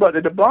overwhelming, but the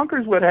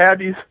debunkers would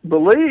have you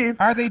believe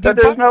that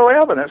there's no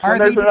evidence. And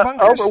there's an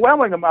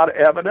overwhelming amount of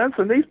evidence,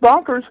 and these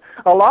bunkers,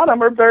 a lot of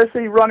them are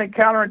basically running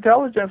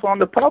counterintelligence on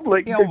the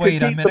public to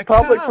keep the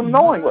public from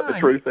knowing what the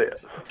truth is.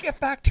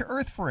 Get back to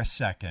earth for a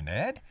second,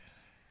 Ed.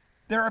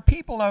 There are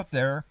people out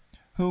there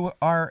who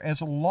are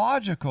as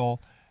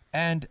logical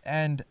and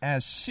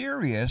as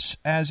serious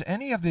as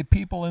any of the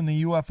people in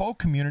the UFO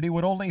community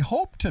would only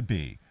hope to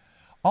be.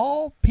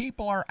 All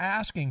people are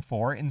asking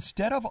for,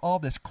 instead of all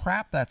this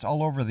crap that's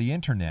all over the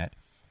internet,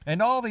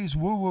 and all these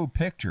woo-woo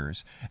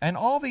pictures, and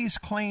all these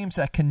claims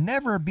that can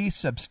never be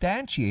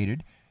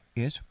substantiated,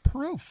 is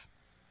proof.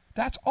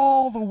 That's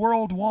all the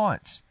world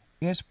wants,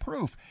 is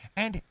proof.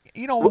 And,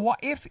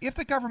 if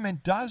the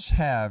government does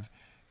have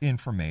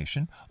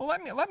information,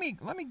 let me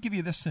give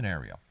you this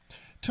scenario.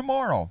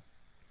 Tomorrow,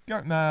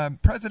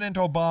 President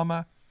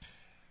Obama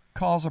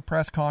calls a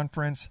press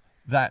conference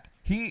that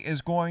he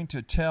is going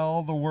to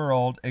tell the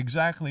world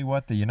exactly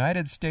what the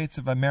United States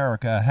of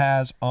America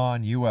has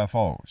on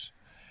UFOs.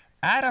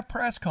 At a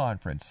press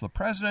conference, the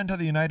President of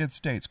the United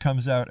States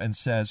comes out and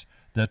says,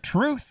 the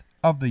truth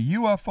of the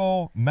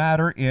UFO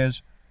matter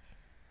is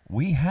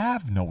we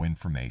have no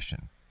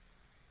information.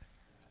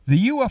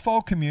 The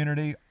UFO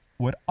community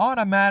would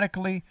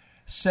automatically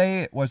say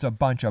it was a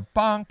bunch of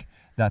bunk,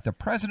 that the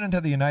President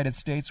of the United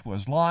States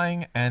was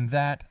lying, and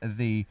that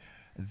the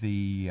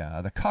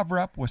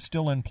cover-up was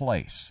still in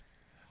place.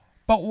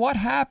 But what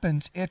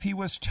happens if he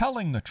was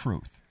telling the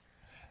truth?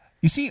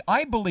 You see,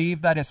 I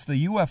believe that it's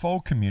the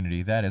UFO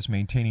community that is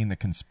maintaining the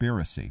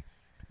conspiracy,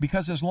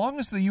 because as long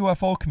as the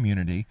UFO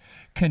community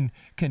can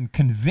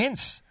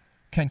convince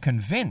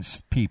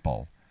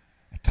people,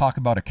 talk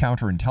about a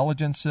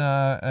counterintelligence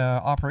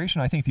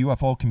operation. I think the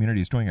UFO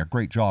community is doing a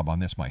great job on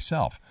this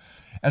myself.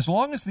 As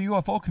long as the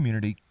UFO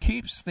community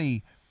keeps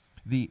the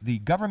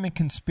government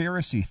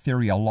conspiracy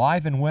theory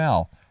alive and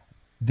well,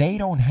 they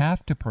don't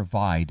have to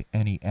provide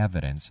any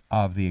evidence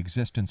of the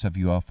existence of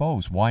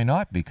UFOs. Why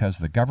not? Because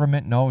the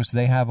government knows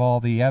they have all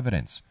the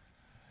evidence.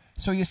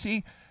 So you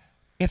see,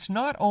 it's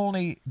not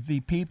only the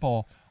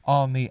people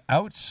on the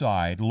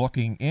outside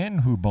looking in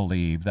who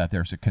believe that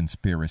there's a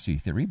conspiracy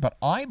theory, but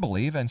I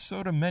believe, and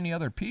so do many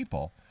other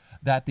people,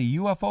 that the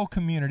UFO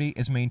community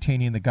is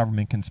maintaining the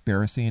government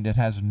conspiracy, and it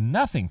has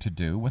nothing to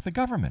do with the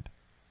government.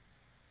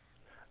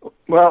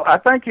 Well, I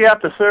think you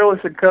have to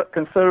seriously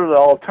consider the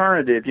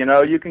alternative.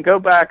 You can go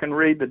back and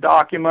read the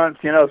documents.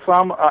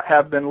 Some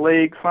have been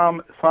leaked.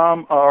 Some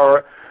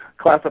are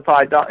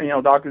classified.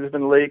 Documents have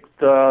been leaked.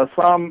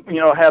 Some,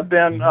 have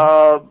been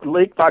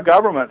leaked by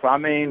governments. I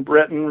mean,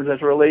 Britain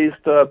has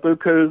released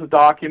beaucoup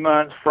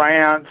documents.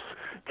 France,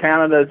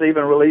 Canada has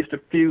even released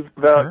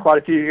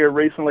quite a few here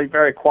recently,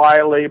 very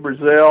quietly.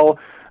 Brazil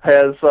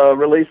has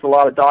released a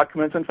lot of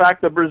documents. In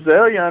fact, the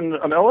Brazilian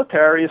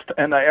military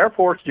and the Air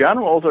Force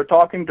generals are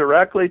talking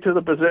directly to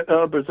the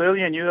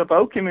Brazilian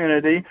UFO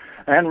community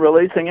and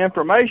releasing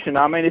information.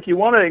 I mean, if you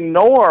want to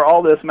ignore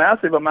all this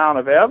massive amount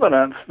of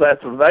evidence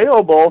that's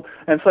available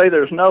and say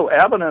there's no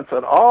evidence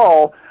at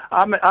all,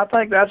 I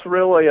think that's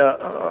really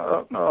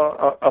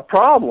a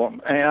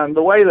problem. And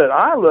the way that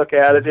I look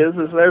at it is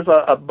there's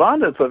an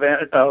abundance of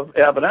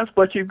evidence,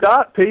 but you've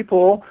got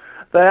people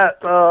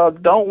that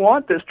don't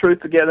want this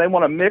truth to get. They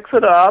want to mix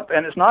it up,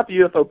 and it's not the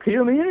UFO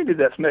community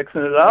that's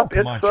mixing it up.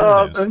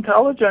 It's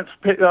intelligence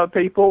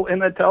people in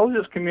the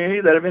intelligence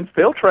community that have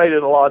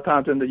infiltrated a lot of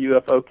times in the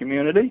UFO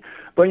community.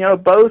 But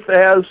both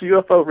as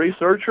UFO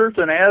researchers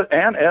and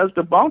as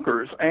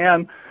debunkers.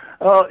 And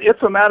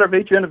it's a matter of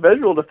each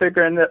individual to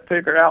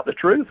figure out the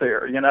truth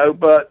here,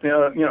 But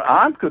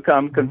I'm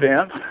become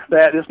convinced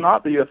that it's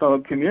not the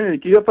UFO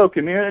community. The UFO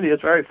community is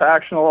very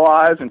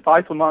factionalized and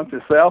fights amongst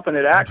itself, and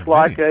it acts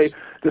like a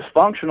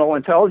dysfunctional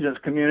intelligence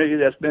community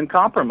that's been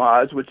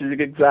compromised, which is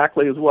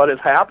exactly what has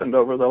happened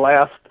over the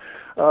last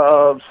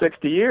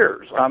 60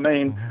 years. I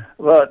mean,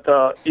 but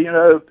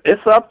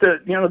it's up to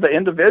the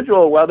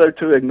individual whether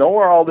to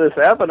ignore all this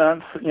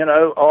evidence,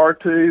 or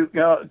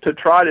to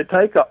try to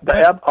take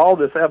all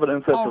this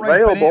evidence that's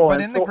available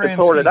and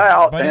sort it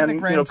out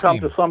and come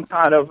to some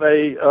kind of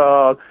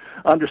a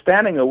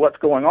understanding of what's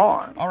going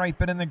on. All right,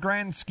 but in the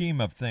grand scheme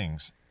of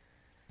things,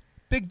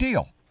 big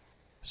deal.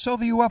 So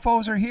the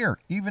UFOs are here,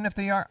 even if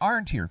they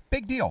aren't here.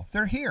 Big deal.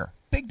 They're here.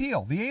 Big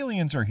deal. The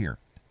aliens are here.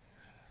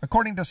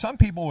 According to some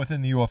people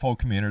within the UFO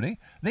community,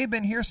 they've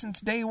been here since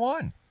day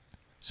one.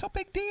 So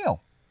big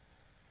deal.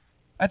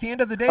 At the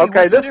end of the day,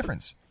 what's the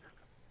difference?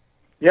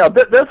 Yeah,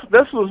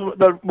 this was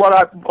what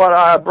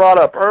I brought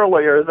up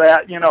earlier,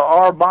 that, you know,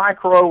 our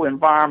micro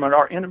environment,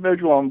 our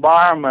individual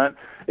environment,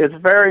 is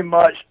very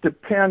much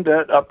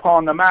dependent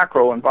upon the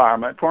macro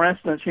environment. For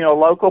instance, you know,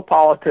 local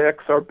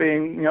politics are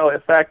being, you know,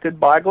 affected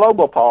by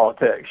global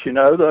politics. You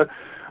know, the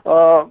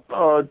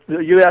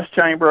U.S.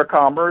 Chamber of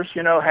Commerce,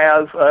 you know,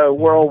 has a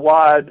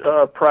worldwide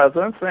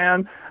presence,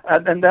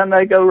 and then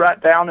they go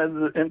right down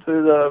into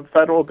the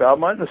federal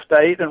government and the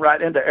state and right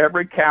into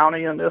every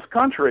county in this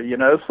country, you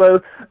know.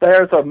 So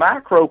there's a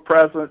macro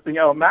presence, you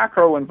know,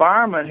 macro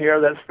environment here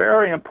that's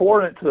very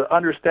important to the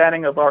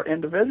understanding of our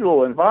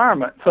individual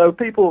environment. So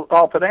people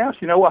often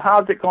ask, you know, well,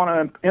 how's it going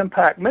to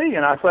impact me?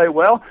 And I say,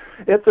 well,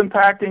 it's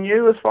impacting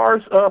you as far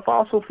as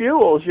fossil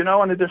fuels, you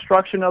know, and the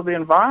destruction of the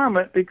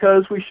environment,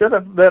 because we should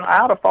have been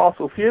out of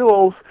fossil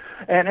fuels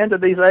and into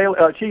these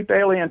cheap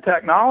alien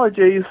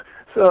technologies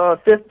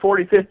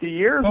 40, 50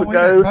 years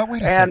ago,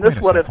 and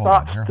this would have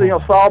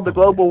solved the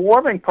global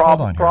warming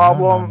problem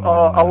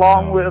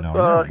along with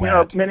you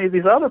know, many of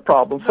these other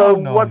problems. So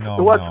what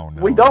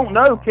we don't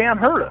know can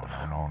hurt us.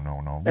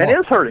 And it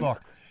is hurting.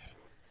 Look,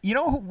 you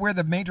know where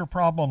the major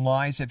problem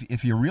lies?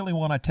 If you really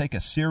want to take a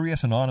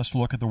serious and honest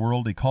look at the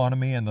world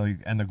economy and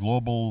the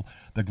global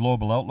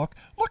outlook,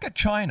 look at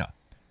China.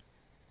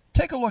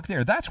 Take a look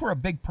there. That's where a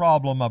big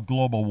problem of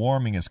global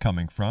warming is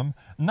coming from,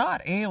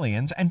 not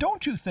aliens. And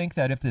don't you think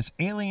that if this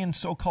alien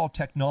so-called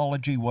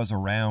technology was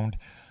around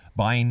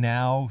by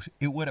now,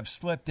 it would have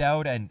slipped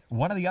out, and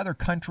one of the other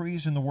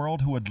countries in the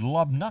world who would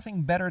love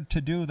nothing better to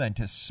do than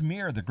to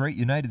smear the great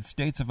United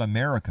States of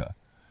America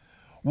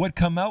would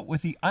come out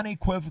with the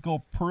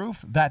unequivocal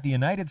proof that the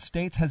United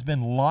States has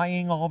been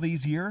lying all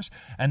these years,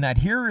 and that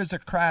here is a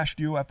crashed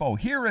UFO,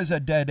 here is a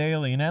dead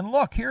alien, and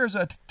look, here's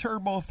a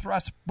turbo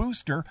thrust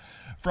booster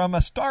from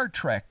a Star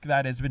Trek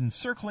that has been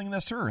circling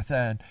this Earth.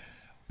 And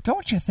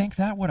don't you think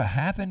that would have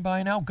happened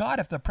by now? God,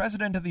 if the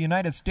President of the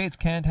United States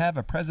can't have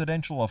a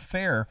presidential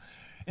affair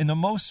in the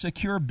most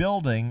secure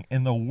building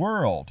in the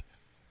world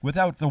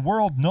without the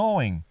world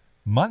knowing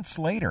months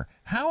later,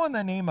 how in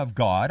the name of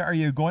God are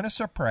you going to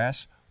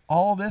suppress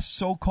all this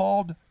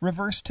so-called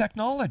reverse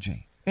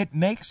technology? It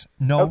makes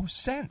no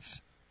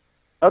sense.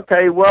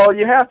 Okay, well,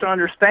 you have to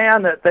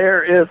understand that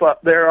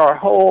there are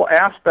whole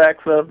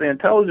aspects of the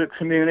intelligence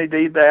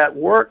community that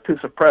work to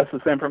suppress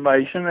this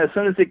information. As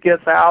soon as it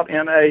gets out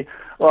in a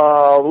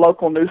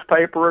local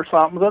newspaper or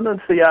something, then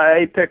the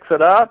CIA picks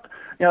it up.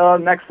 You know,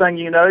 next thing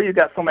you know, you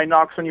got somebody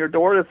knocks on your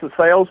door that's a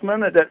salesman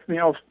that you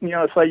know,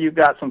 say you've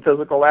got some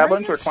physical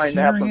evidence or claim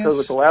to have some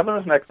physical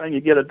evidence. Next thing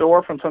you get a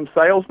door from some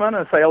salesman,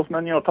 and a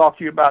salesman, you know, talk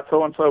to you about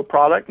so-and-so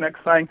product.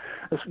 Next thing,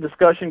 this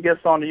discussion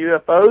gets on the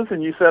UFOs,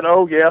 and you said,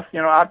 oh, yes,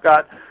 you know, I've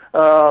got,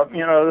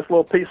 you know, this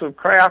little piece of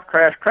crash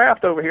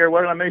craft over here.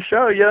 Well, let me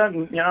show you.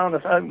 And, you know,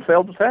 the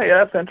salesman say,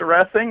 yeah, that's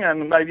interesting.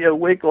 And maybe a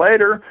week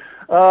later,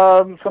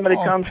 somebody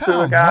comes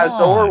to a guy's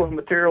door with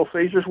material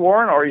seizures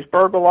warrant, or he's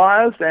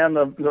burglarized, and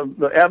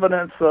the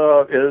evidence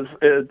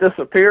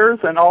disappears,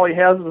 and all he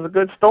has is a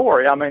good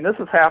story. I mean, this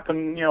has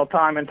happened, you know,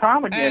 time and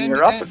time again.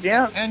 You're up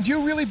against. And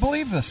you really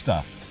believe this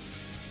stuff?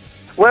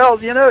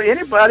 Well, you know,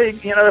 anybody,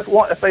 you know,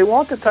 if they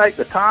want to take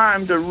the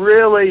time to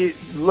really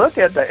look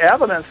at the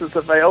evidence that's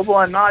available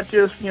and not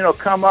just, you know,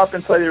 come up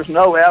and say there's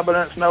no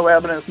evidence,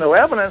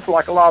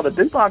 like a lot of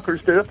the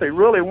debunkers do, if they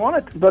really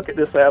want to look at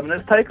this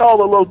evidence, take all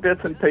the little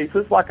bits and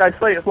pieces. Like I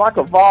say, it's like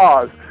a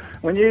vase.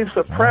 When you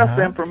suppress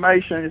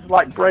information, it's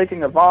like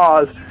breaking a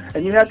vase,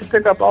 and you have to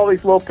pick up all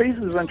these little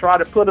pieces and try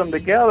to put them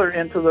together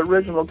into the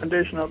original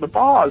condition of the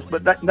vase.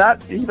 But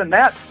that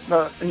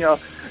you know,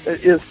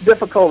 is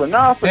difficult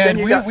enough. But and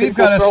then we've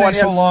got to say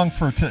so long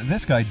for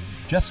this guy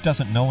just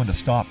doesn't know when to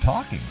stop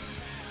talking.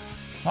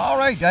 All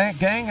right,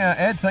 gang.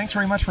 Ed, thanks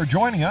very much for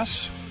joining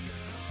us.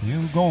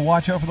 You go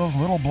watch out for those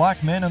little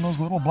black men and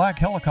those little black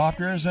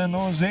helicopters and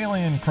those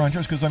alien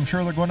crunchers, because I'm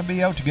sure they're going to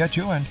be out to get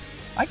you. And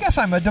I guess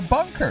I'm a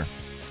debunker,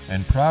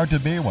 and proud to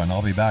be one.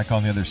 I'll be back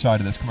on the other side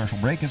of this commercial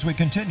break as we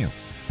continue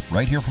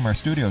right here from our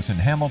studios in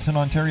Hamilton,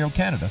 Ontario,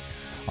 Canada,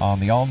 on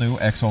the all-new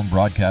X-Zone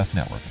Broadcast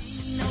Network.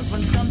 Knows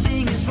when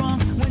something is wrong,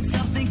 when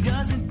something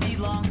doesn't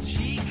belong.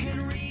 She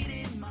can read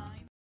in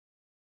mind.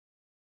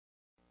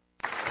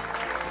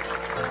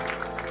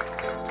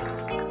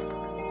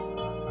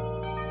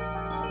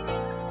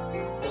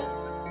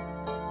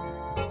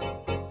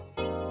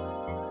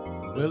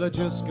 Well, I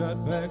just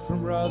got back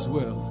from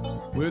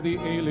Roswell, where the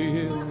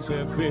aliens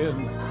have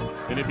been.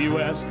 And if you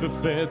ask the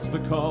feds the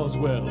cause,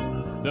 well,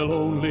 they'll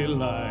only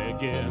lie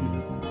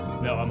again.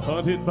 Now I'm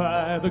hunted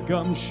by the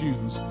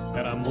gumshoes,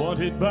 and I'm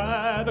wanted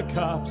by the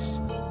cops,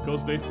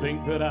 'cause they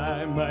think that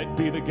I might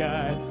be the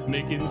guy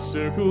making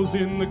circles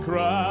in the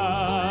crops.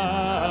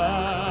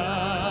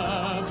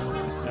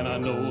 And I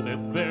know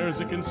that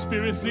there's a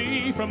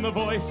conspiracy from the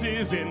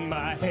voices in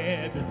my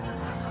head.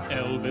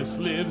 Elvis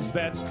lives,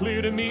 that's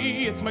clear to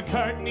me. It's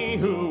McCartney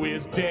who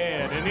is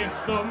dead. And if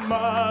the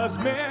Mars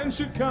men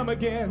should come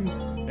again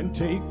and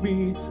take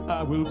me,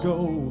 I will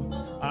go.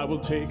 I will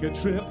take a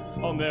trip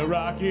on their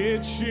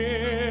rocket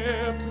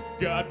ship.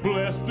 God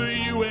bless the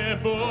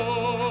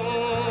UFO.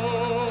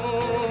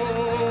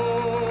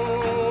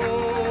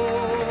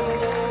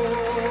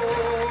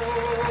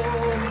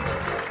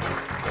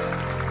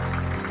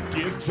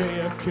 Give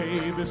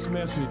JFK this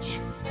message.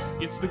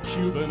 It's the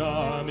Cuban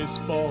Army's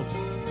fault.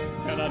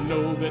 And I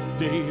know that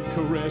Dave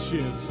Koresh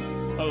is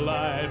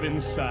alive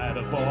inside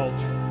a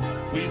vault.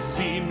 We've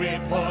seen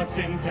reports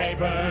in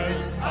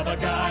papers of a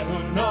guy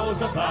who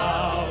knows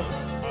about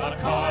a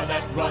car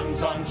that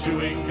runs on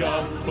chewing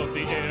gum, but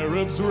the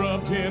Arabs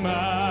rubbed him out.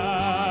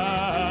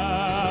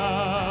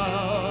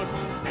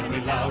 And we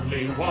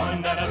loudly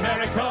warn that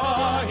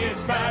America is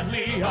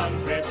badly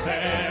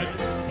unprepared.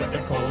 With the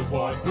Cold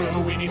War through,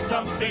 we need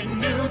something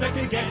new that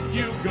can get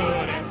you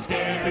good and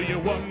scared. Do you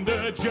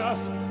wonder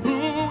just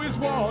who is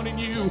warning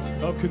you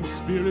of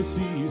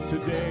conspiracies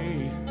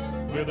today?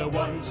 We're the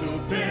ones who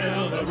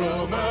fill the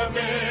rumor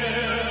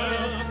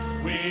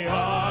mill. We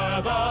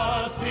are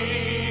the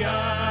CIA.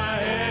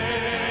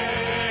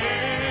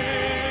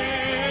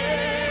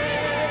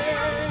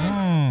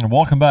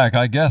 Welcome back.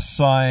 I guess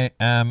I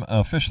am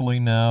officially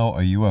now a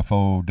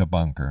UFO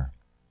debunker.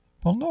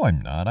 Well, no, I'm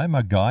not. I'm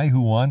a guy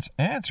who wants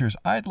answers.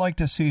 I'd like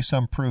to see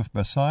some proof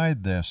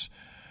beside this.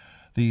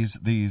 These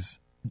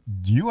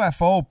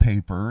UFO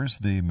papers,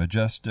 the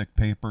majestic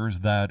papers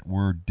that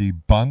were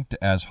debunked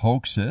as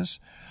hoaxes,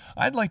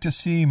 I'd like to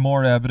see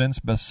more evidence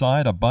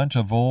beside a bunch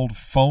of old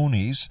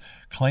phonies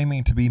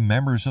claiming to be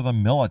members of the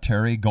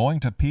military going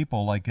to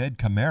people like Ed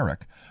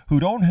KOMAREK who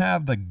don't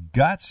have the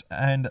guts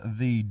and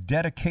the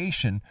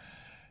dedication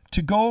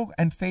to go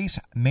and face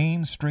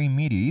mainstream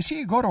media. You see,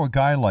 you go to a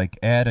guy like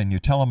Ed and you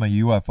tell him a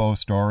UFO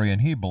story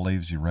and he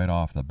believes you right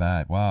off the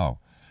bat. Wow,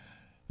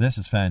 this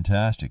is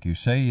fantastic. You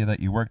say that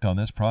you worked on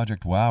this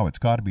project. Wow, it's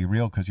got to be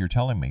real because you're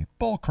telling me.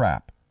 Bull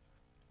crap.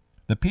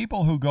 The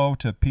people who go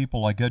to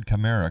people like Ed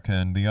KOMAREK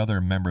and the other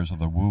members of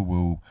the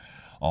woo-woo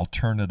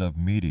alternative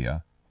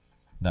media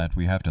that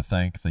we have to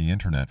thank the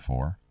internet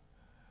for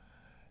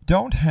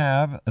don't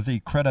have the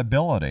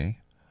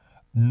credibility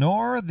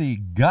nor the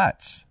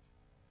guts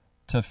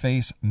to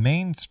face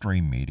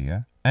mainstream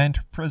media and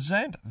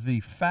present the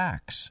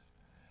facts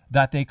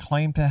that they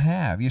claim to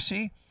have. You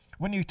see,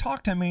 when you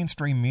talk to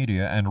mainstream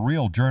media and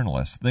real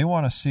journalists, they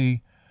want to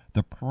see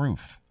the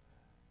proof.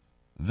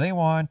 They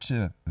want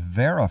to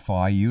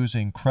verify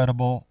using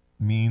credible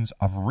means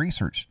of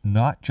research,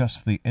 not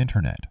just the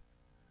internet.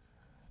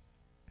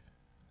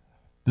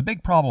 The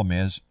big problem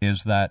is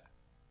that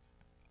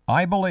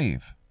I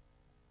believe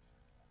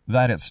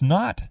that it's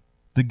not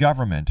the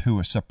government who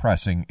is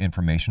suppressing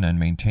information and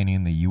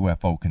maintaining the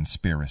UFO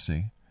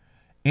conspiracy.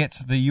 It's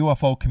the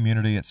UFO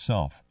community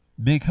itself.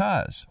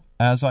 Because,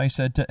 as I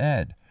said to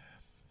Ed,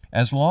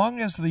 as long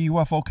as the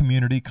UFO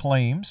community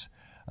claims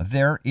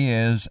there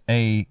is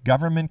a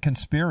government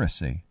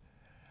conspiracy,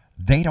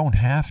 they don't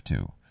have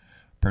to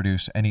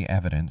produce any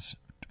evidence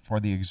for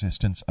the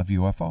existence of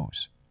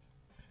UFOs.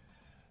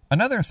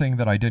 Another thing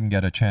that I didn't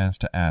get a chance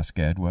to ask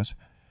Ed was,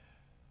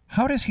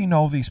 how does he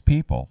know these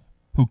people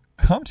who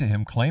come to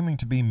him claiming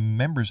to be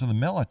members of the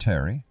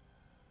military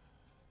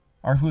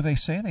are who they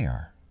say they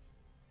are?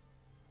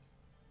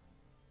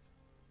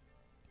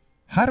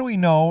 How do we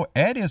know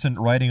Ed isn't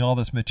writing all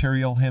this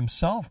material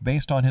himself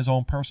based on his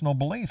own personal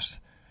beliefs,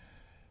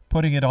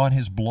 putting it on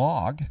his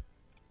blog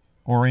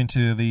or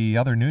into the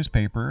other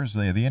newspapers,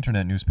 the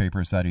internet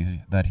newspapers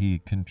that he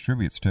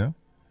contributes to?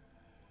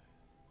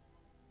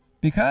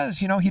 Because,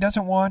 he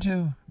doesn't want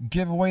to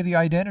give away the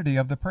identity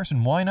of the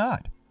person. Why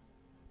not?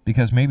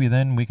 Because maybe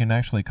then we can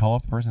actually call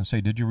up the person and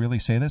say, did you really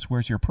say this?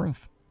 Where's your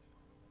proof?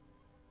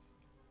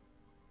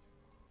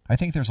 I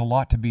think there's a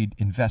lot to be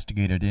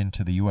investigated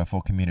into the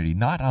UFO community,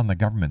 not on the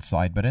government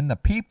side, but in the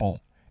people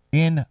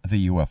in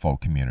the UFO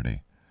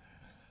community.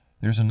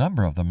 There's a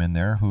number of them in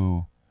there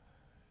who,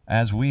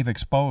 as we've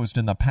exposed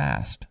in the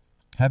past,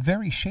 have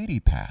very shady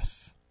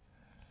pasts.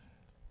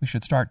 We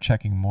should start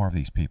checking more of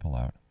these people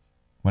out.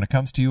 When it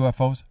comes to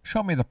UFOs,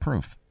 show me the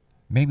proof.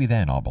 Maybe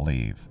then I'll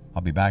believe.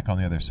 I'll be back on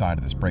the other side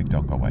of this break.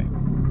 Don't go away.